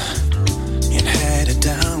knew and had it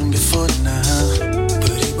down before now,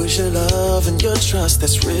 but it was your love and your trust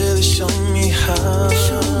that's really shown me how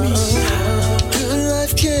good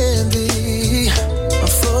life can be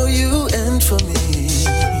for you and for me.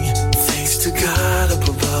 Thanks to God up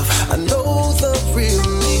above, I know the real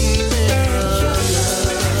meaning of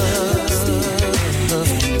love,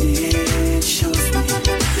 and it shows me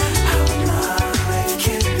how life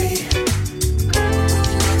can be.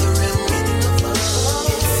 The real meaning of love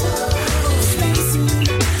is amazing,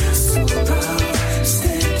 so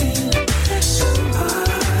outstanding. Now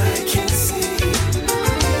I can see the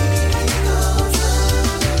meaning of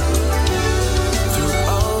love.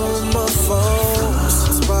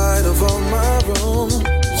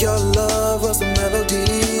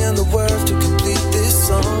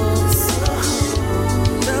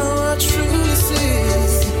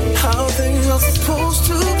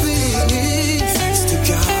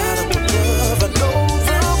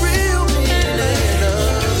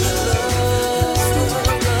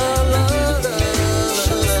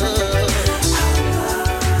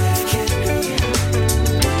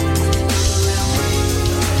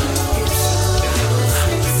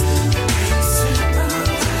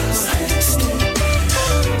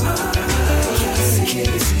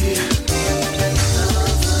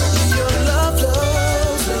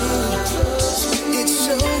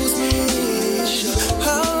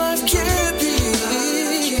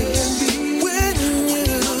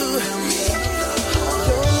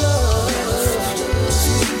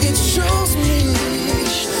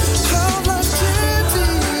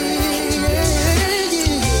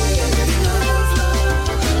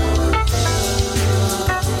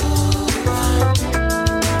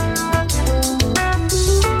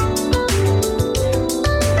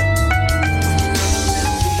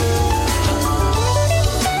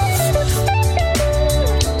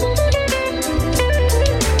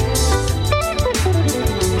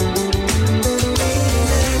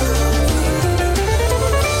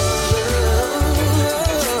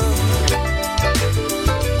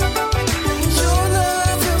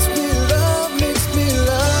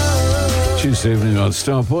 This evening on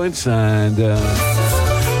Starpoint, and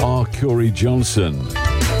R. Corey Johnson with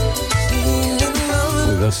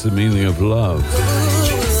That's the Meaning of Love.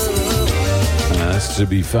 That's to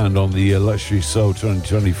be found on the Luxury Soul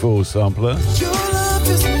 2024 sampler.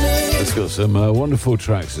 It's got some wonderful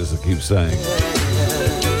tracks, as I keep saying.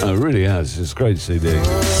 It really has. It's a great CD.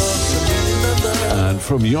 And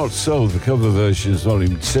from Yacht Soul, the cover versions,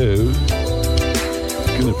 Volume 2,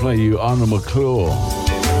 I'm going to play you Anna McClure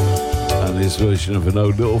and this version of an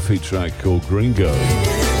old Little Feat track called Gringo.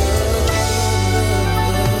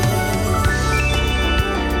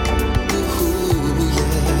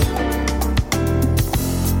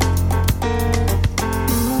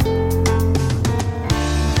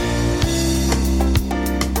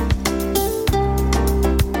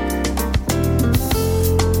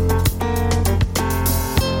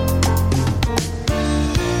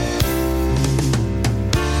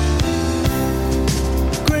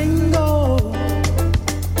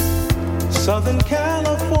 Southern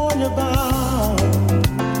California bound.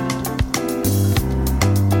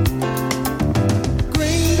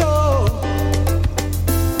 Gringo,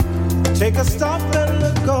 take a stop and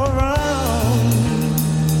look around.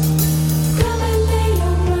 Come and lay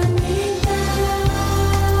your money down.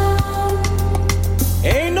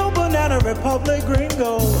 Ain't no banana republic,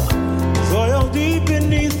 Gringo. Soil deep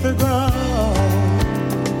beneath the ground.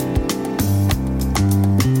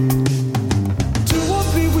 2 or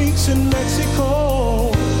 3 weeks in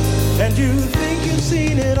Mexico, and you think you've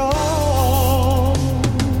seen it all.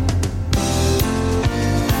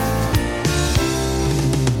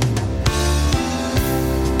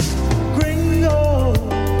 Gringo,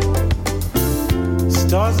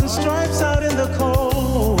 stars and stripes out in the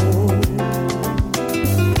cold.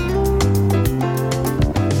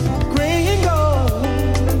 Gringo,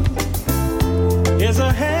 here's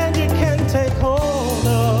a hand you can take hold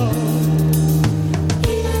of.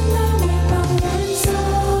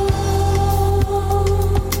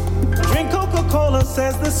 Coca-Cola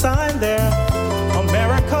says the sign there,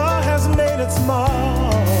 America has made its mark.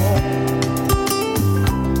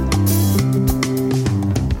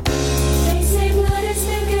 They say blood is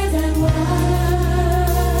thicker than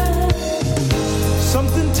wine.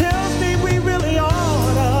 Something tells me we really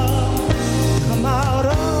oughta come out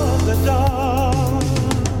of the dark.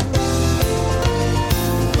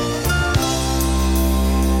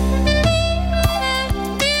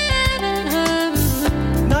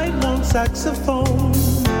 Night-long saxophone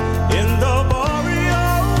in the barrio.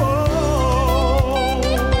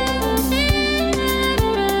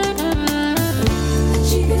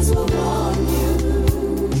 Chicas will warn you.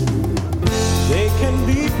 They can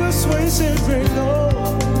be persuasive, Gringo.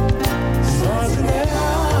 Stars in their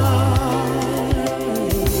eyes.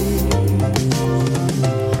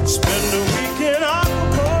 Spend a week in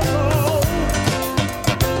Acapulco.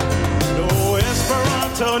 No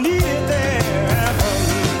Esperanto needed there.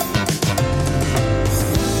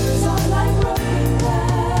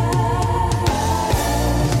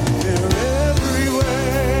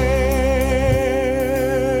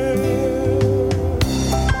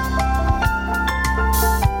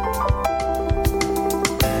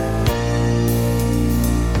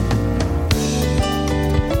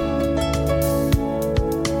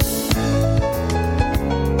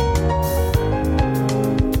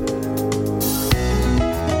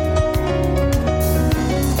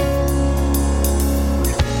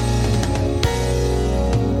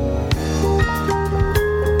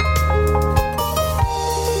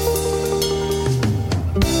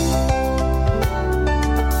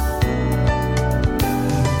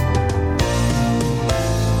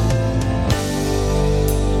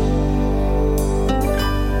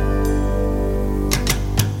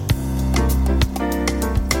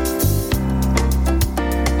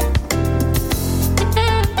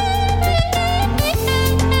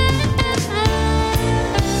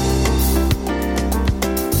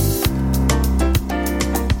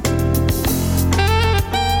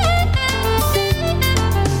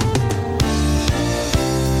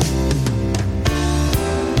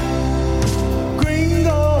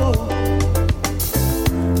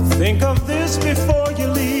 this before you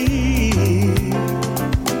leave.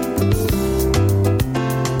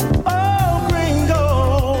 Oh,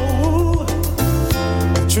 gringo,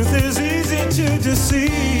 truth is easy to deceive.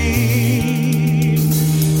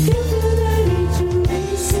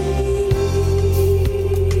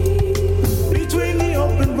 Between the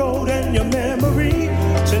open road and your memory,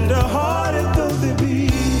 tender-hearted though they be.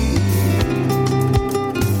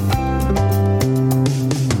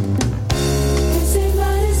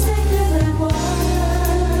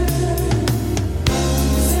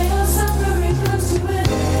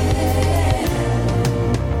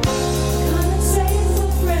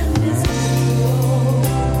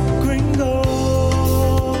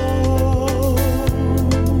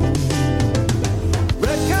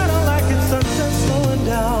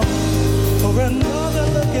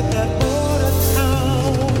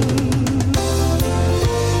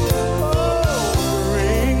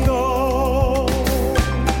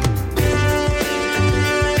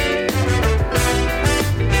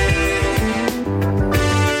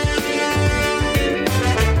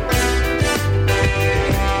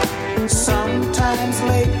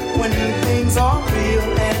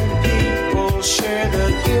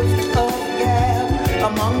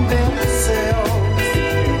 Among themselves,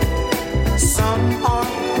 some are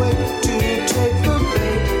quick to take the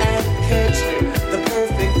bait and catch the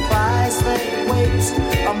perfect prize that waits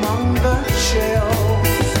among the shells.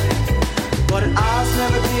 But ours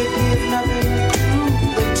never did give nothing to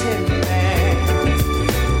the tin man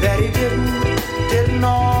that he didn't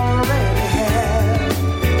already have,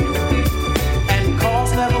 and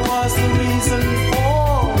cause never was the reason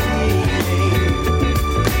for leaving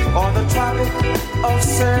or the Tropic of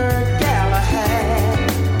Sir Galahad.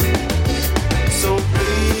 So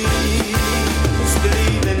please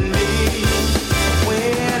believe in me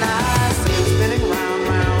when I see it spinning round,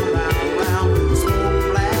 round, round, round,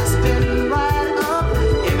 smoke blasting right up,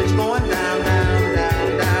 image going down, down,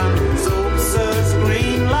 down, down, so absurd,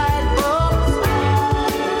 green light bulbs.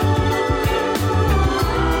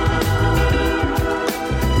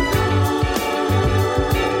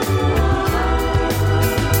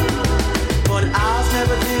 But ours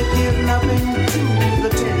never did give nothing to the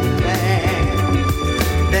tin man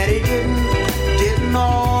that he didn't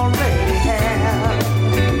already have,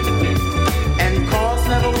 and cause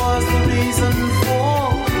never was the reason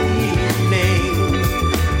for evening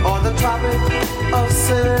or the Tropic of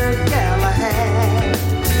Sir Galahad.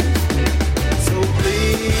 So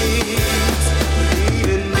please believe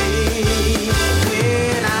in me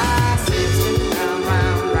when I say spin round,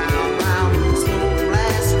 round, round, round, smoke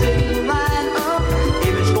blasting right up,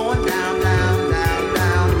 image going down, down, down,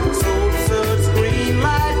 down, so absurd, green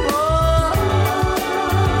light bulbs.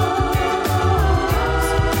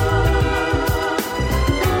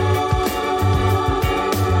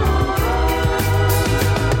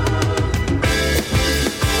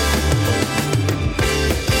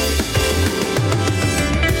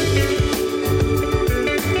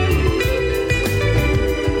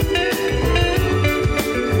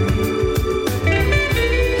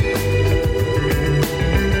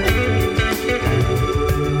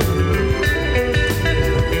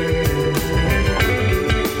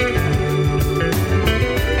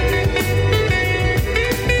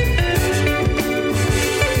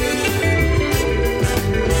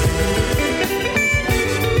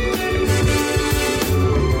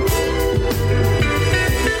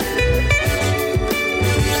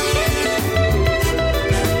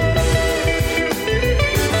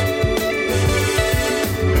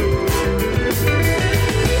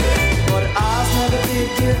 But ours never did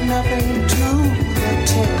give nothing to the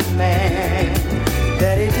tin man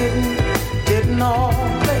that he didn't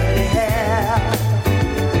already have,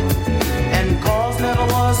 and cause never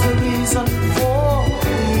was the reason for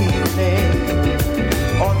leaving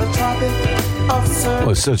or the Tropic of Sir.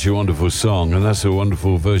 Well, it's such a wonderful song, and that's a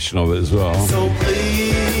wonderful version of it as well. So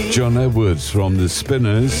please, John Edwards from the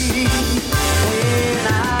Spinners,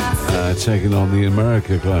 taking on the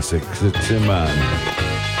America classic, The Tin Man.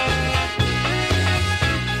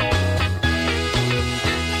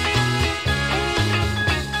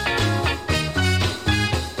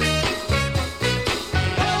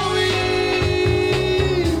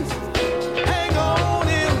 hang on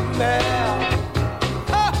in there.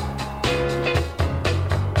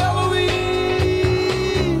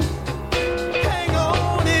 Eloise, hang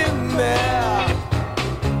on in there.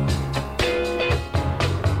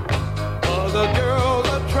 Other girls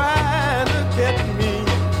are trying to get me,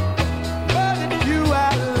 but it's you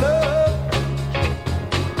I love.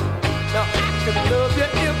 Now I can love you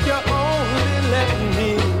if you only let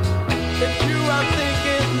me. It's you I'm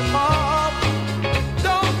thinking of.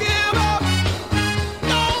 Don't give up.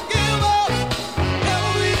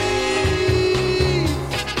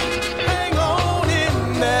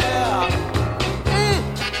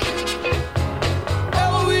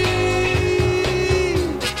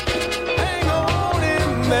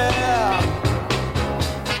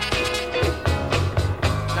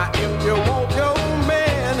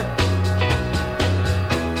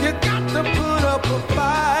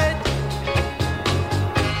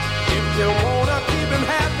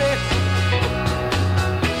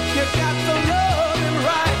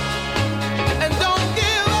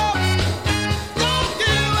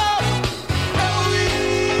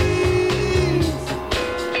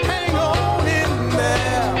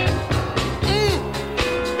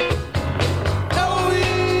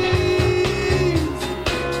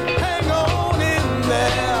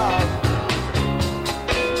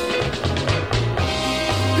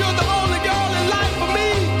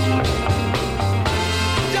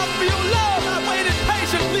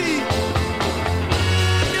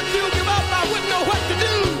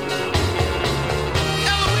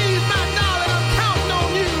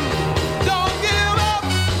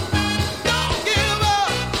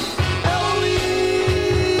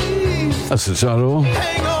 That's the title.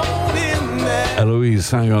 Eloise,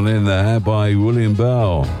 Hang On In There by William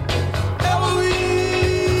Bell.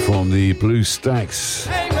 From the Blue Stax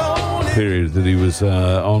period that he was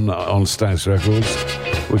on Stax Records,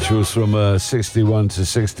 which was from 61 to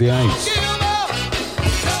 68.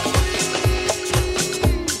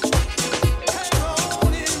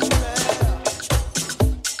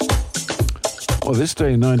 Well, this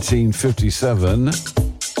day in 1957,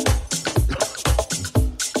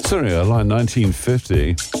 sorry, I like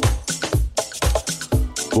 1950,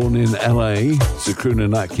 born in LA, to crooner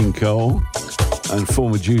Nat King Cole and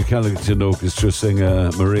former Duke Ellington Orchestra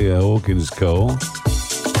singer Maria Hawkins Cole.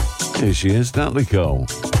 Here she is, Natalie Cole.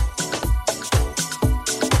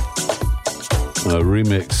 A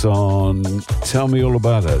remix on Tell Me All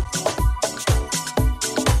About It.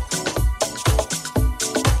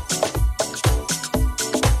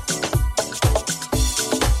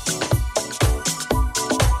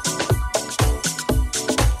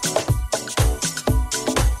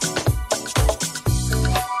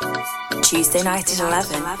 Tuesday night at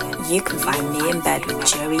 11, you can find me in bed with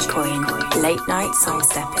Joey Coyne, late night soul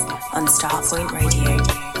stepping on Starpoint Radio.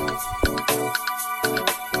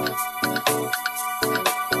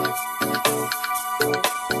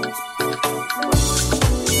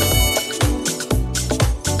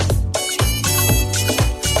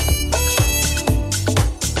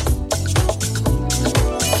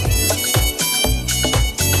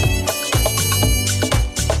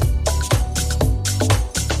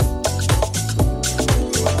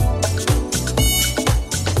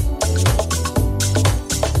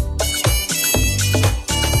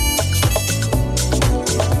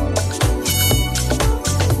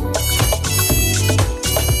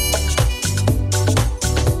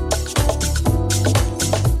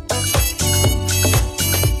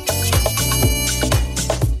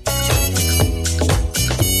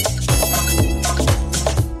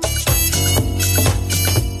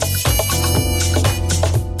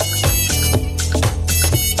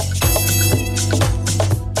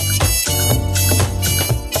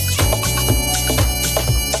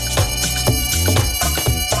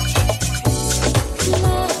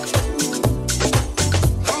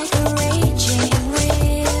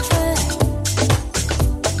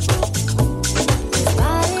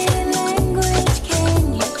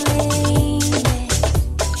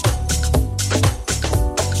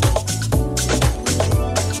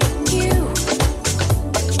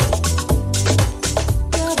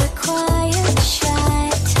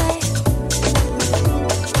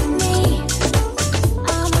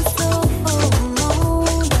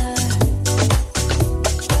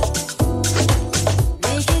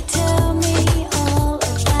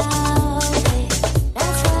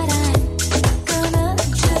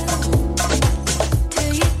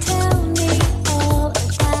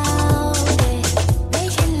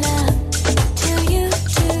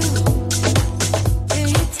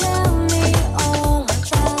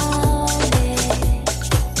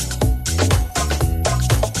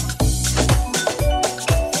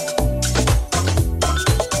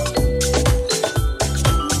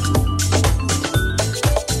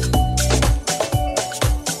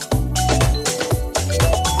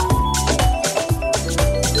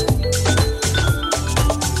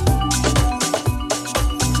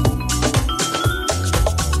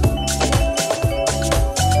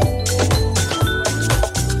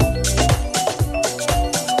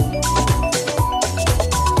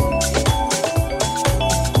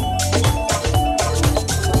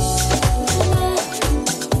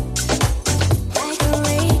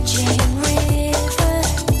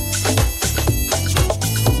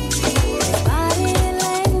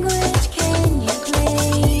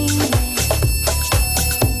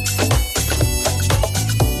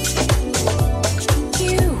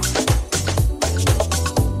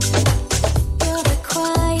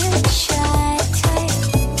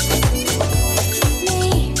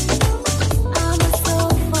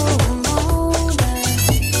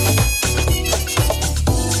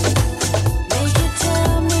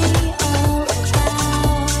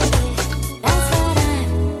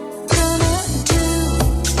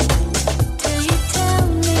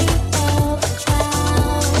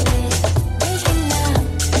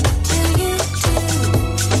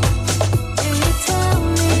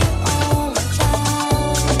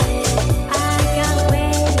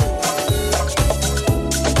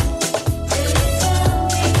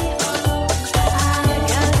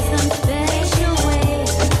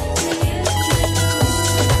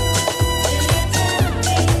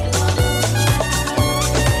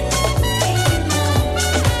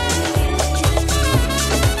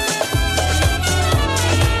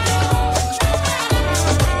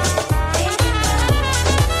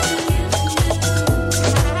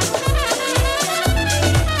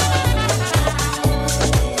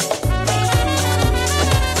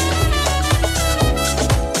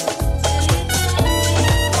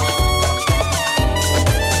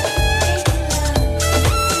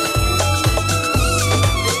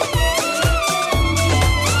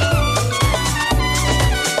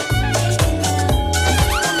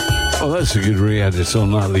 that's a good re-edit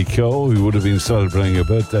on Natalie Cole, who would have been celebrating her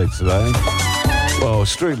birthday today. Well,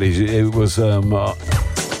 strictly, it was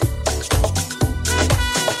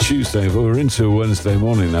Tuesday, but we're into Wednesday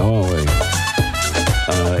morning now, aren't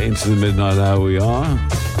we? Into the midnight hour we are.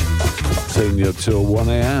 Taking you up till 1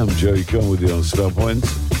 a.m. Joey Cohen with you on Starpoint.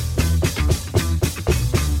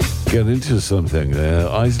 Get into something there,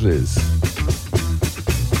 Isleys.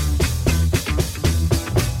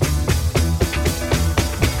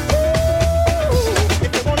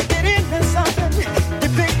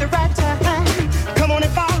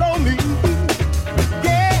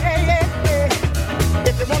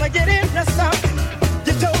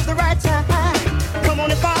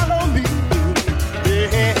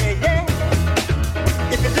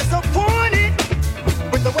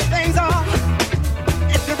 Things are,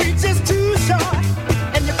 if the reach is too short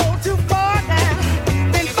and you go too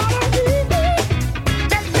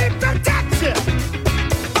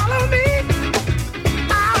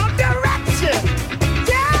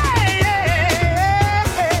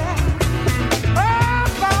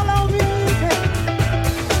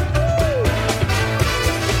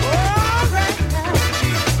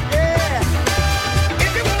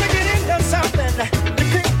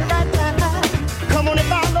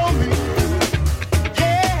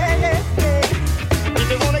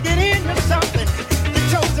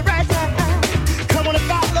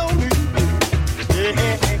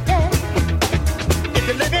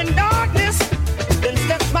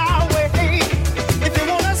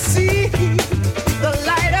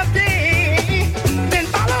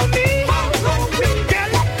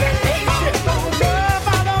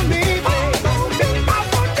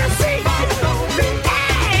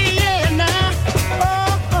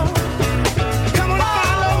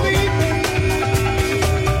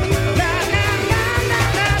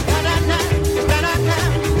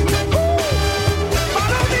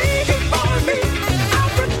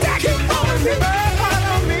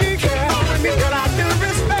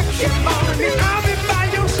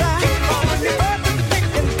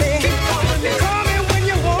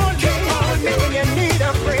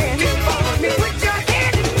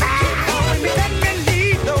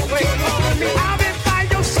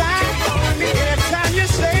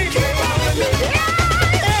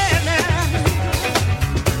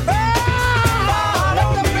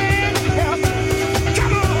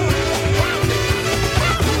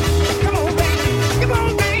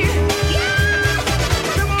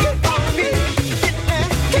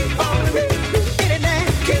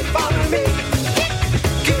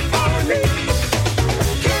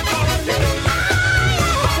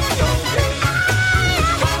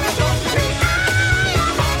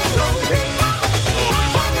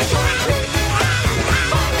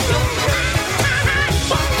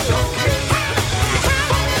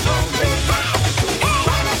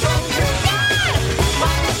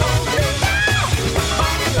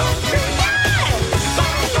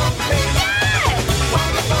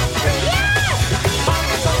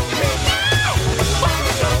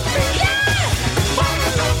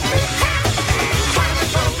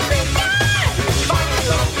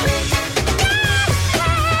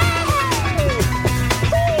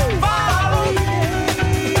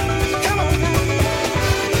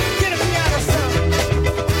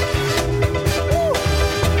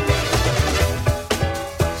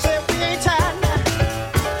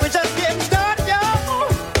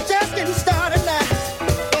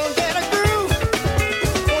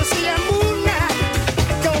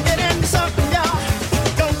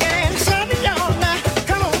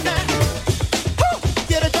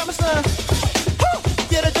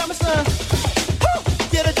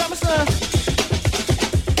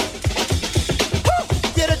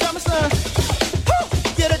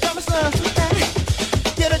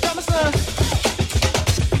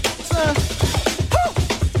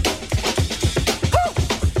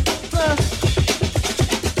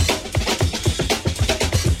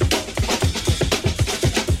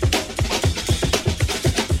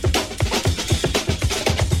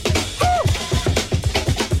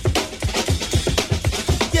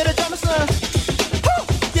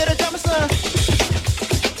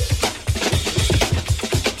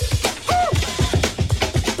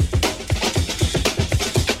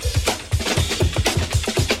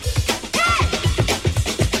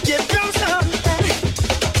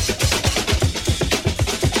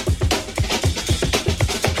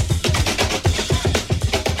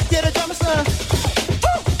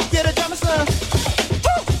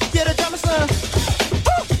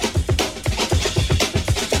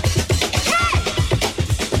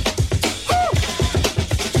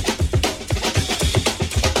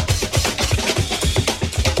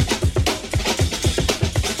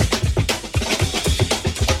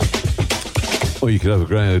Or you could have a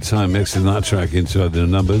great old time mixing that track into other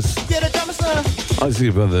numbers. Isley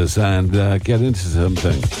Brothers and get into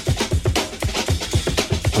something.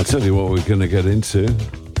 I'll tell you what we're going to get into.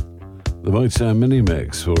 The Motown mini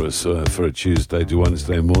mix for us for a Tuesday to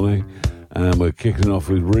Wednesday morning. And we're kicking off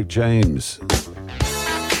with Rick James.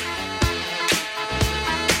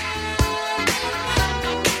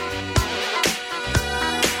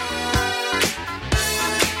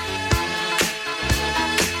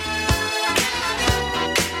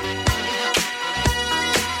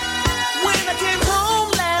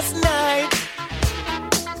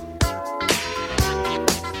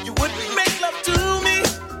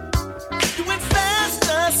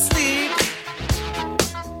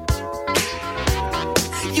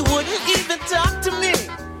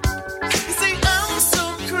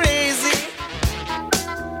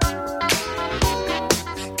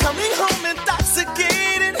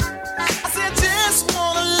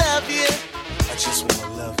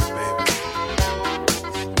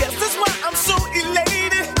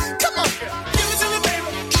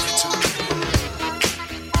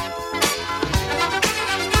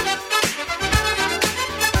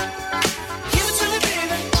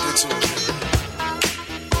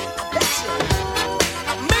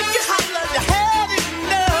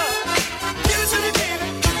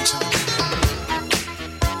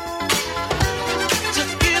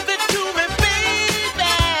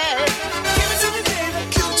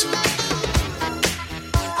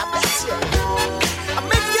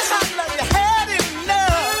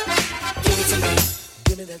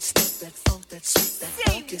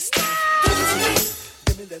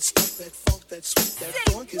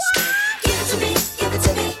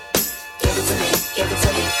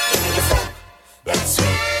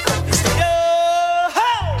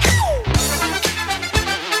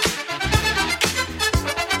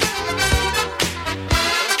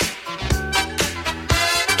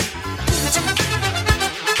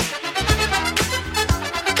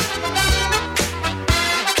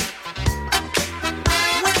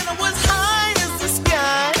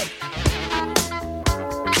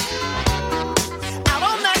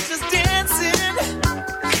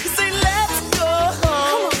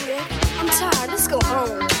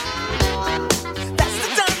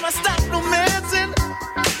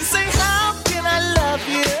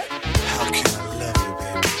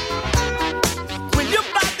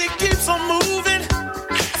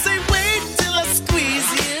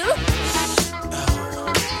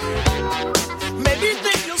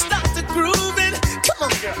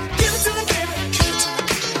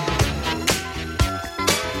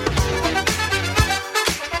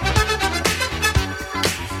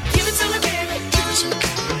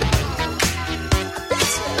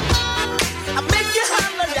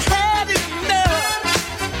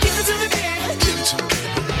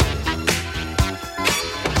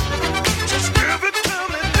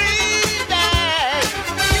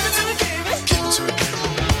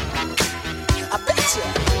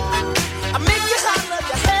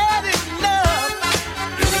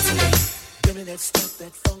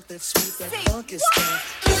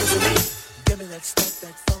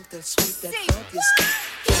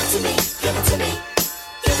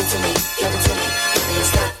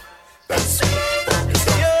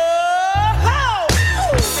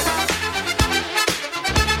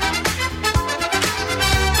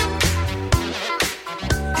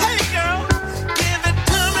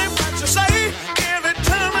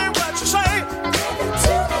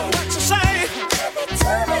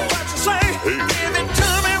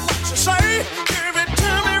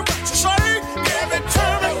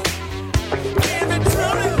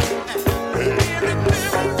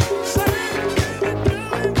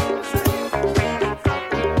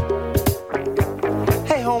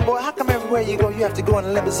 Everywhere you go, you have to go in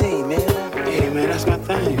a limousine, man. Hey, man, that's my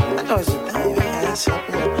thing. I know it's your thing, man. That's it,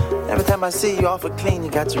 man. Every time I see you awful clean, you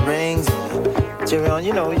got your rings, jewelry on.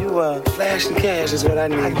 You know, you flashing cash is what I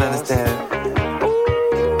need. I can understand.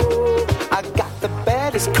 Ooh, I got the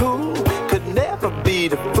baddest cool, could never be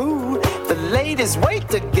the fool. The ladies wait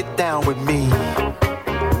to get down with me.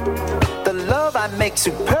 The love I make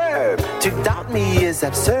superb. To doubt me is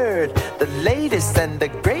absurd. The latest and the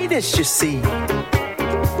greatest, you see.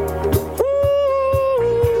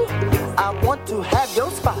 To have your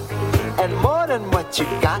spot and more than what you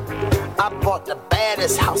got. I bought the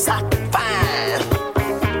baddest house I could find.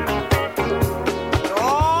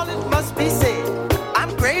 All it must be said,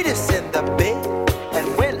 I'm greatest in the bed. And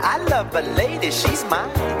when I love a lady, she's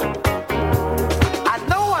mine. I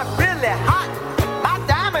know I'm really hot. My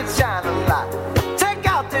diamonds shine a lot. Check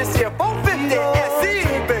out this here 450 SE,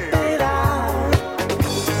 baby.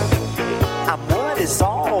 I'm what it's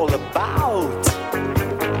all about.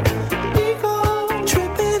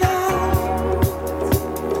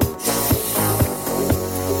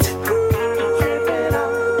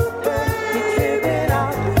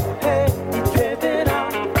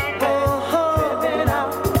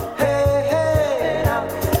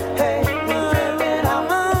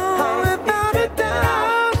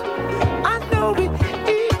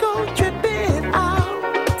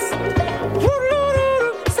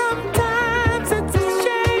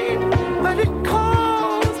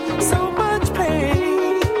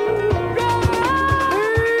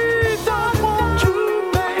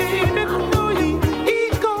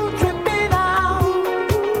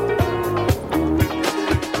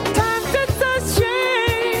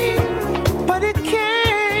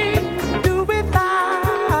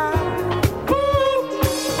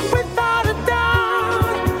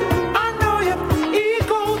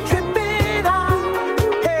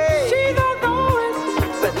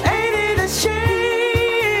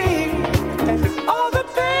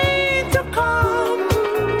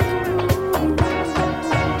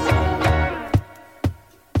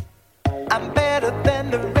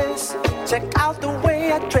 check out the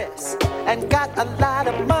way I dress and got a lot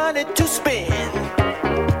of money to spend.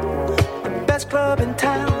 The best club in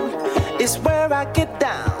town is where I get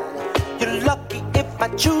down. You're lucky if I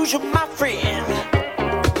choose you, my friend.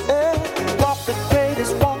 Walk the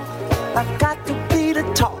greatest walk. I got to be the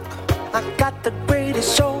talk. I got the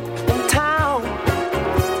greatest show in town.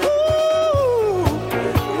 Ooh,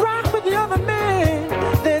 rock with the other man,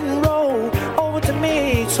 then roll over to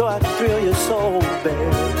me so I can thrill your soul, baby.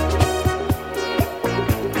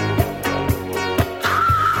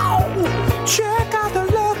 Check out the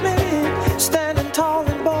love man, standing tall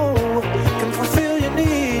and bold, can fulfill your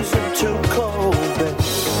needs in too cold, baby.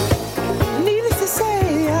 Needless to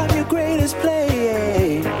say, I'm your greatest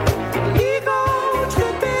play. Ego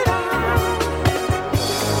tripping out.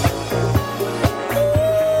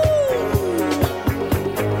 Ooh.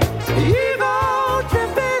 Ego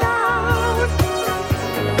tripping out.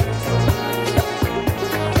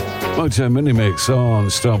 Motown Mini Mix on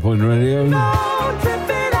Starpoint Radio.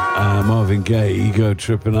 Marvin Gaye, Ego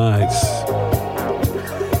Trippin' Nights.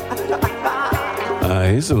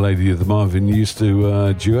 Here's a lady that Marvin used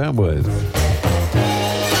to duet with.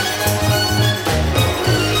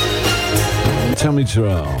 Tammy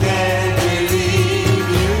Terrell.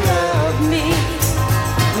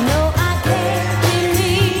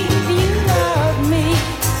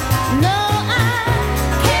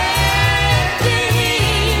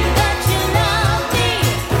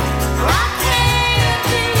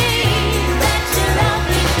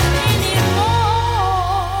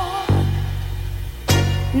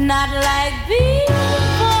 Not like before.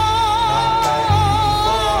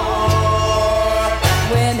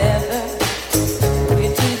 Whenever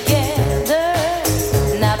we're together.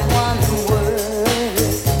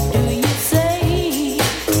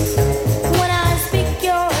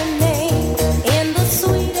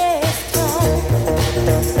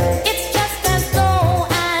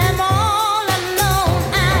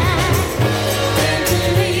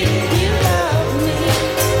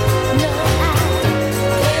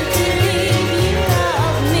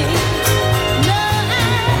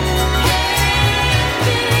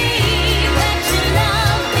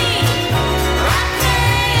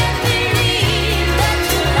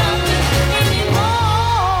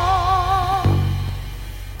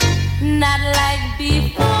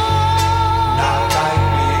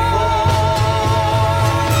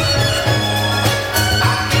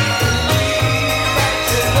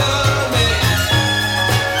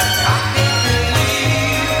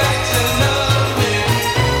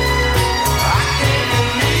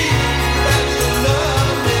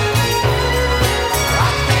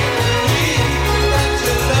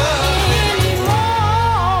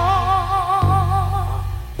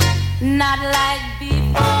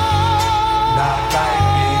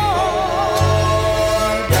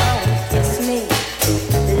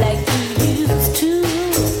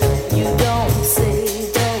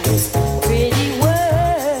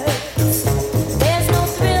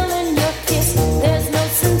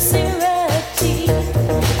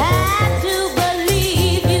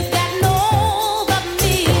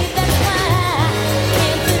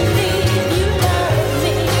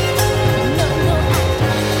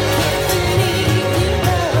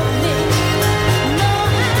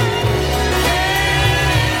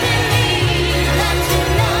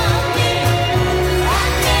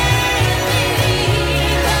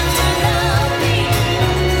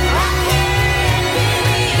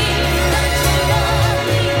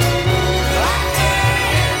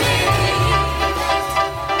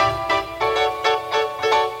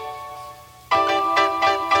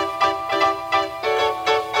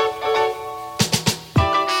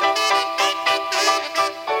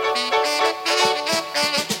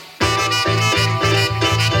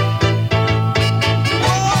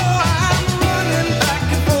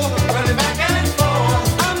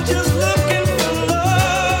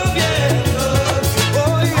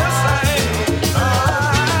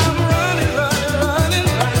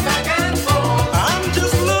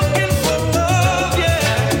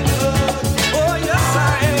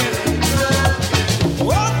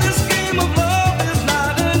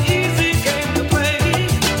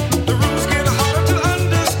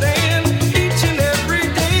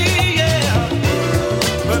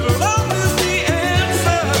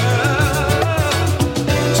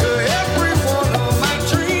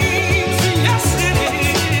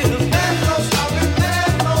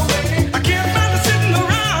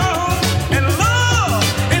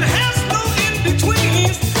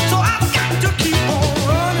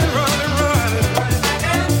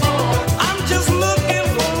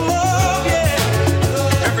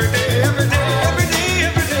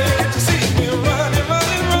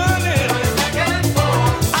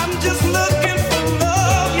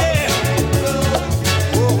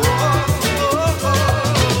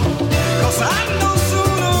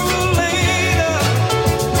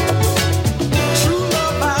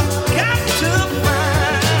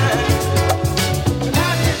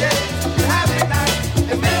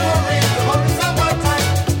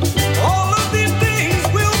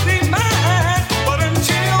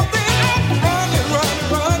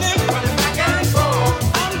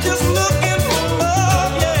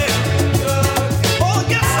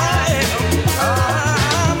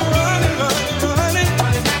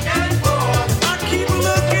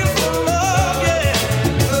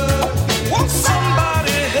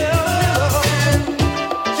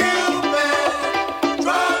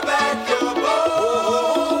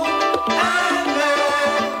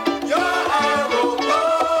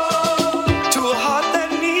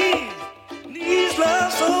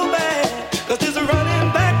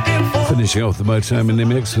 Finishing off the Motown mini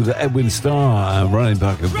mix with Edwin Starr and Running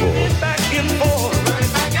Back and Forth.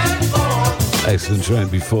 Excellent track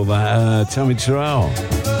before that, Tammy Terrell.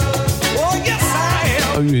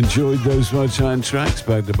 Hope you enjoyed those Motown tracks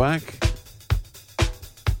back to back.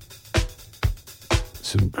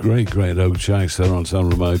 Some great old tracks there on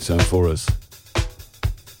Sun Motown for us.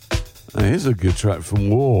 Now, here's a good track from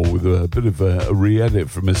War with a bit of a re-edit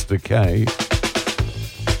from Mr. K.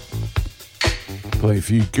 Play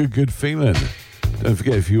for you, good feeling. Don't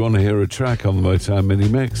forget, if you want to hear a track on the Motown mini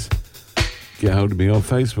mix, get hold of me on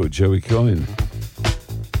Facebook, Joey Coyne.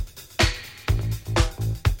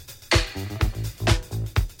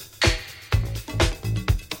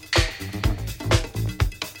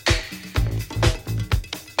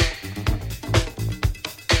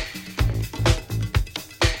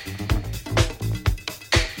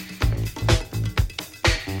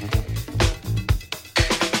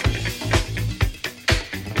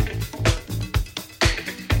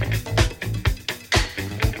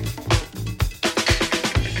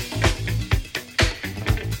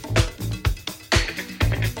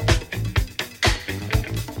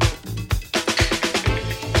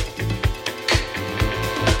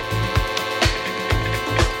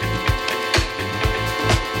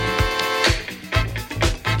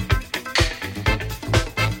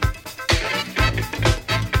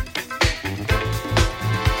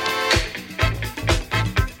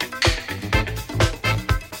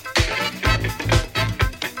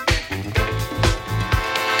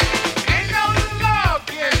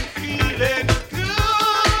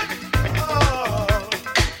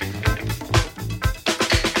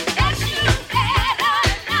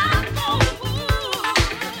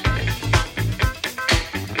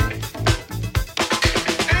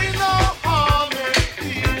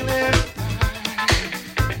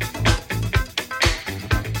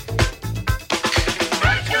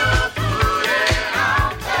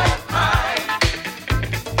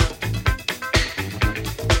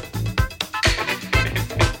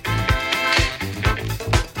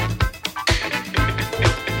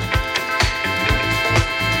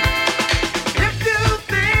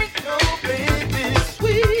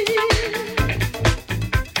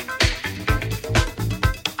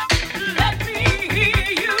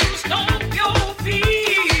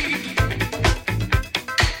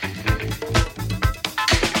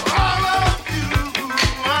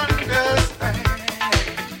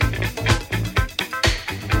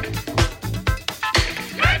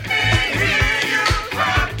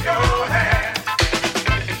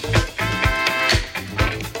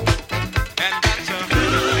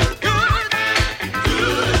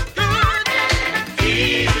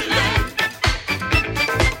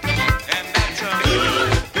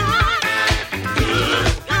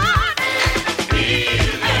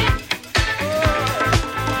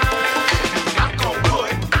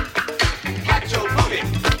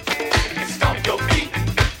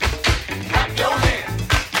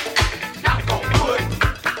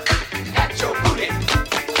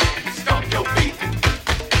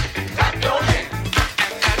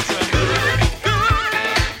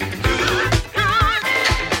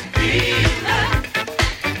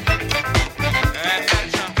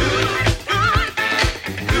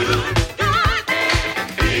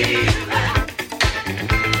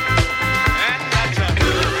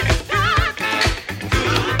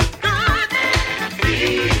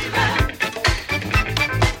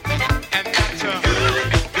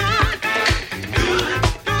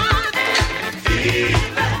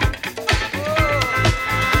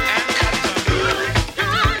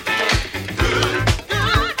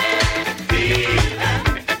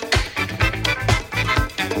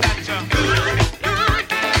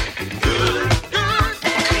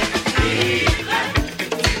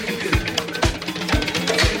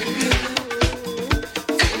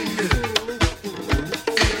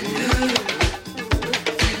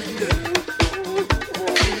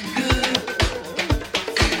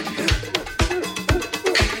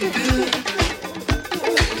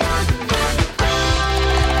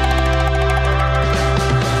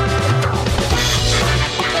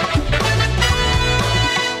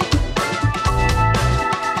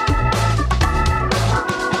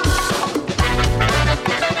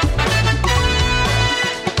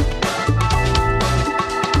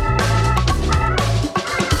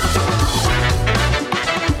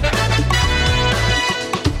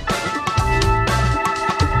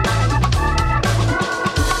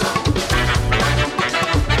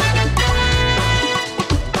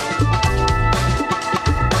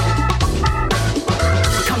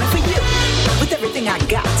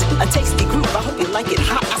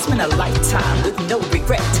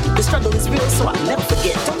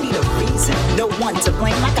 one to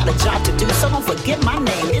blame. I got a job to do, so don't forget my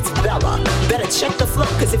name. It's Bella. Better check the flow,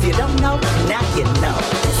 cause if you don't know, now you know.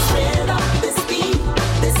 This rhythm, this beat,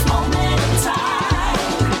 this moment in time,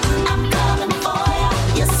 I'm coming for ya,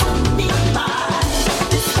 you'll soon be mine.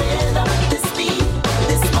 This rhythm, this beat,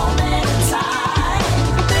 this moment in time,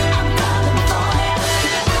 I'm coming for ya.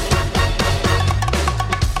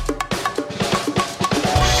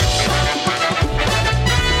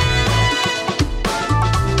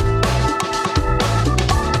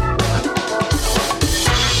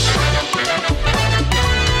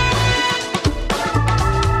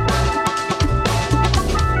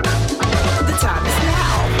 The time is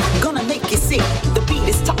now, gonna make you see. The beat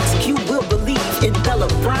is toxic, you will believe in Bella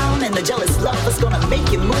Brown, and the jealous lover's gonna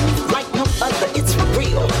make you move like no other. It's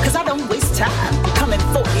real, cause I don't waste time. Coming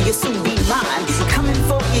for you, you'll soon be mine. Coming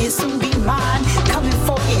for you, you'll soon be mine. Coming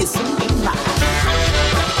for you, you'll soon be mine.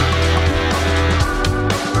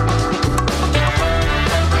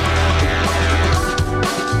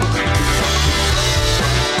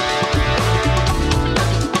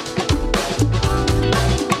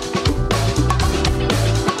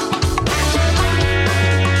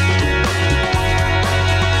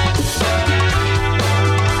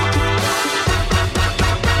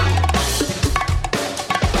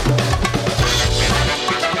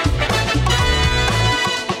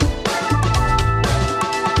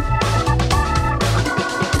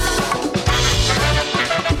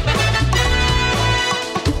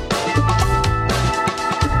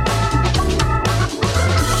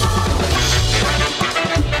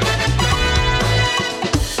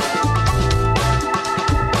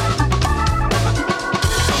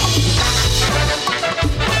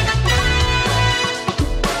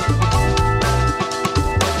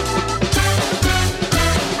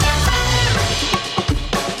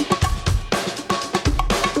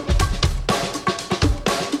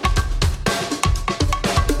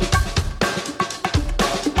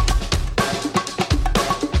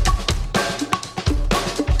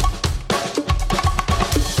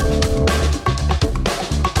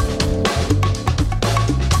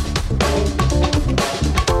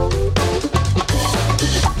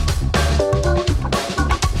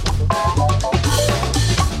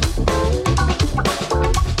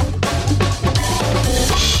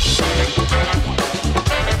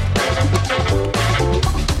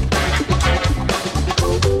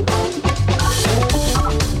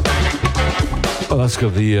 That's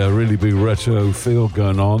got the really big retro feel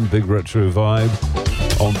going on, big retro vibe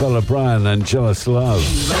on Bella Bryan and Jealous Love.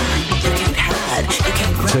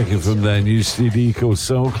 Taken from their new CD called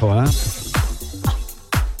Soul Clap.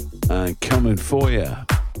 And Coming For Ya.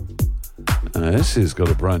 This has got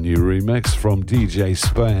a brand new remix from DJ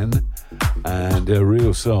Span and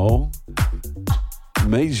Real Soul.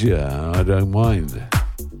 Major, I Don't Mind.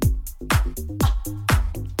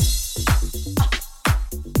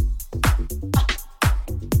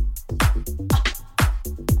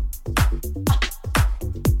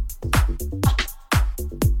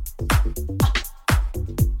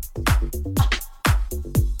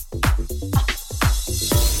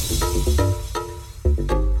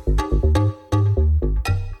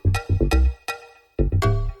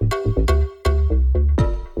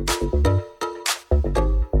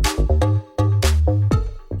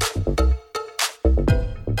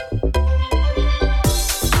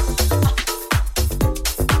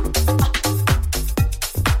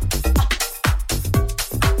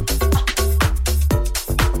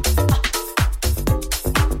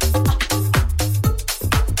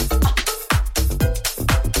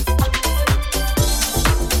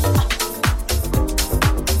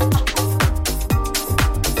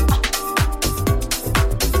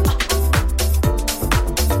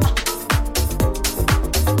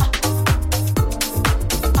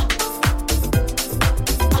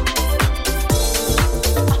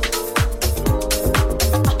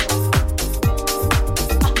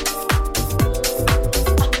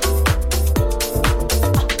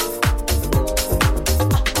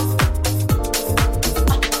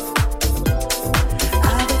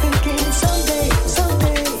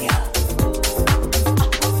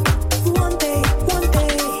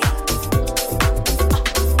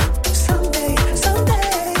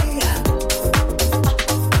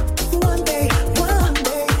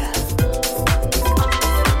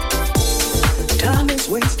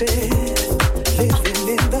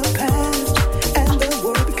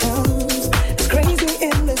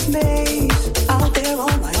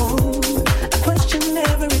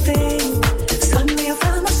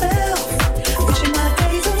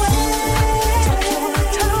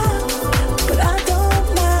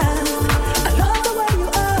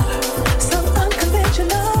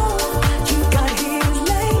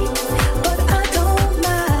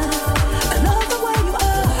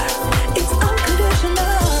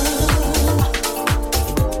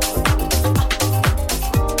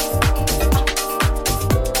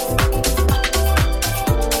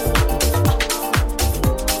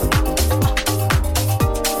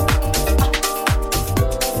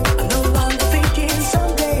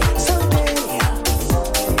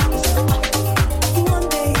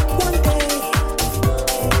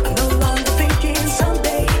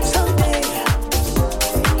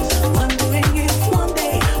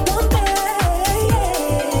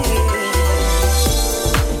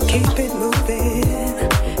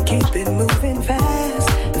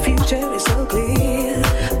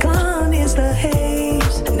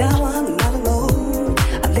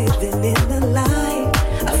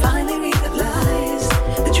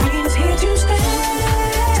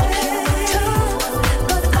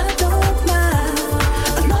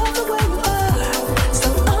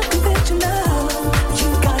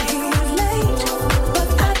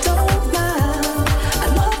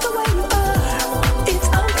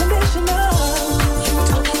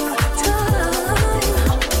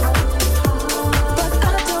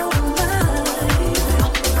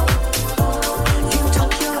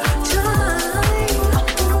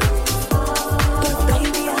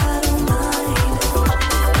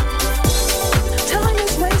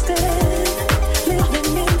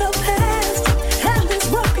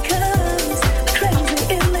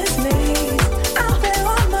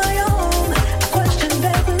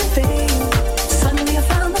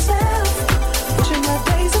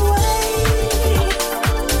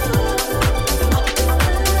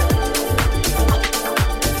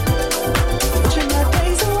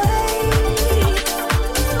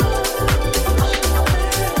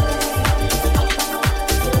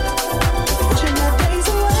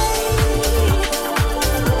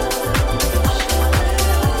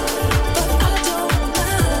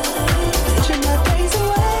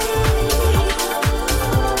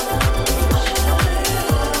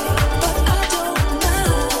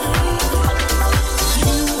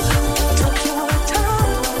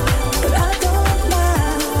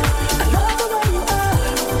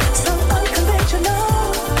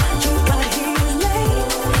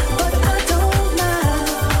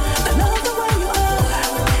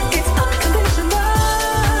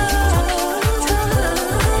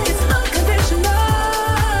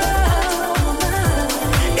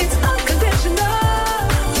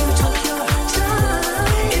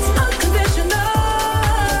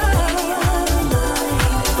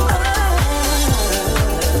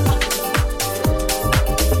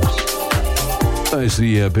 it's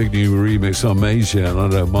the big new remix on Major, and I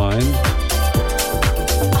don't mind.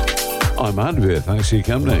 I'm out of here. Thanks for your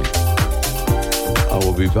company. I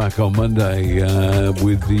will be back on Monday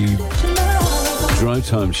with the Drive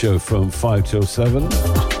Time show from 5 till 7. And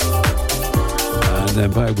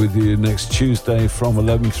then back with you next Tuesday from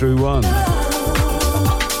 11 through 1.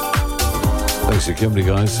 Thanks for your company,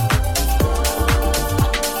 guys.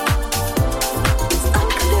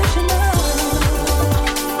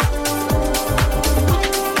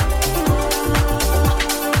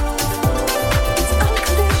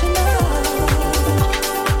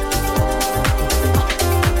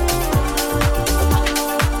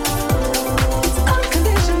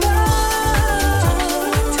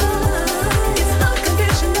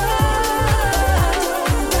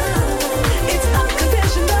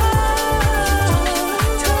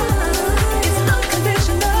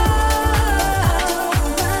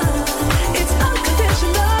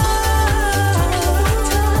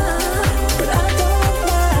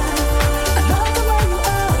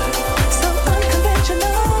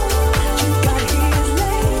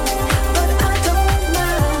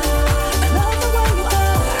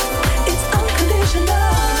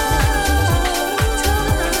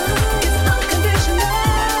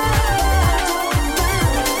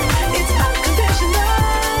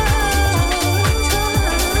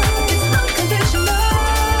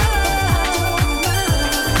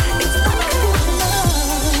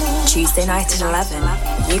 Tuesday night at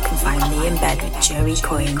 11, you can find me in bed with Joey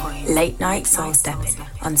Coyne. Late night soul stepping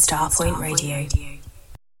on Starpoint Radio.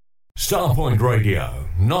 Starpoint Radio,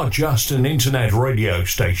 not just an internet radio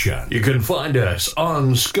station. You can find us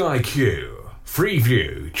on Sky Q,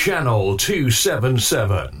 Freeview, Channel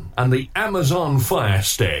 277, and the Amazon Fire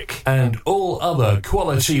Stick, and all other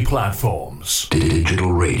quality platforms.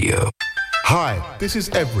 Digital radio. Hi, this is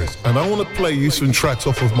Everest, and I want to play you some tracks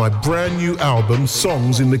off of my brand new album,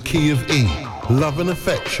 Songs in the Key of E. Love and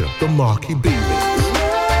Affection, the Marky B mix.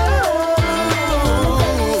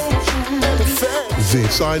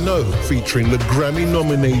 This I Know, featuring the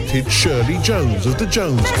Grammy-nominated Shirley Jones of the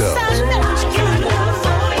Jones Girls.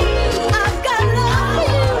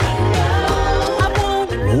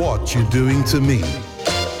 What You Doing to Me.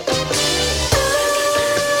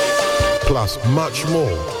 Plus much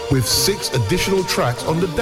more, with 6 additional tracks on the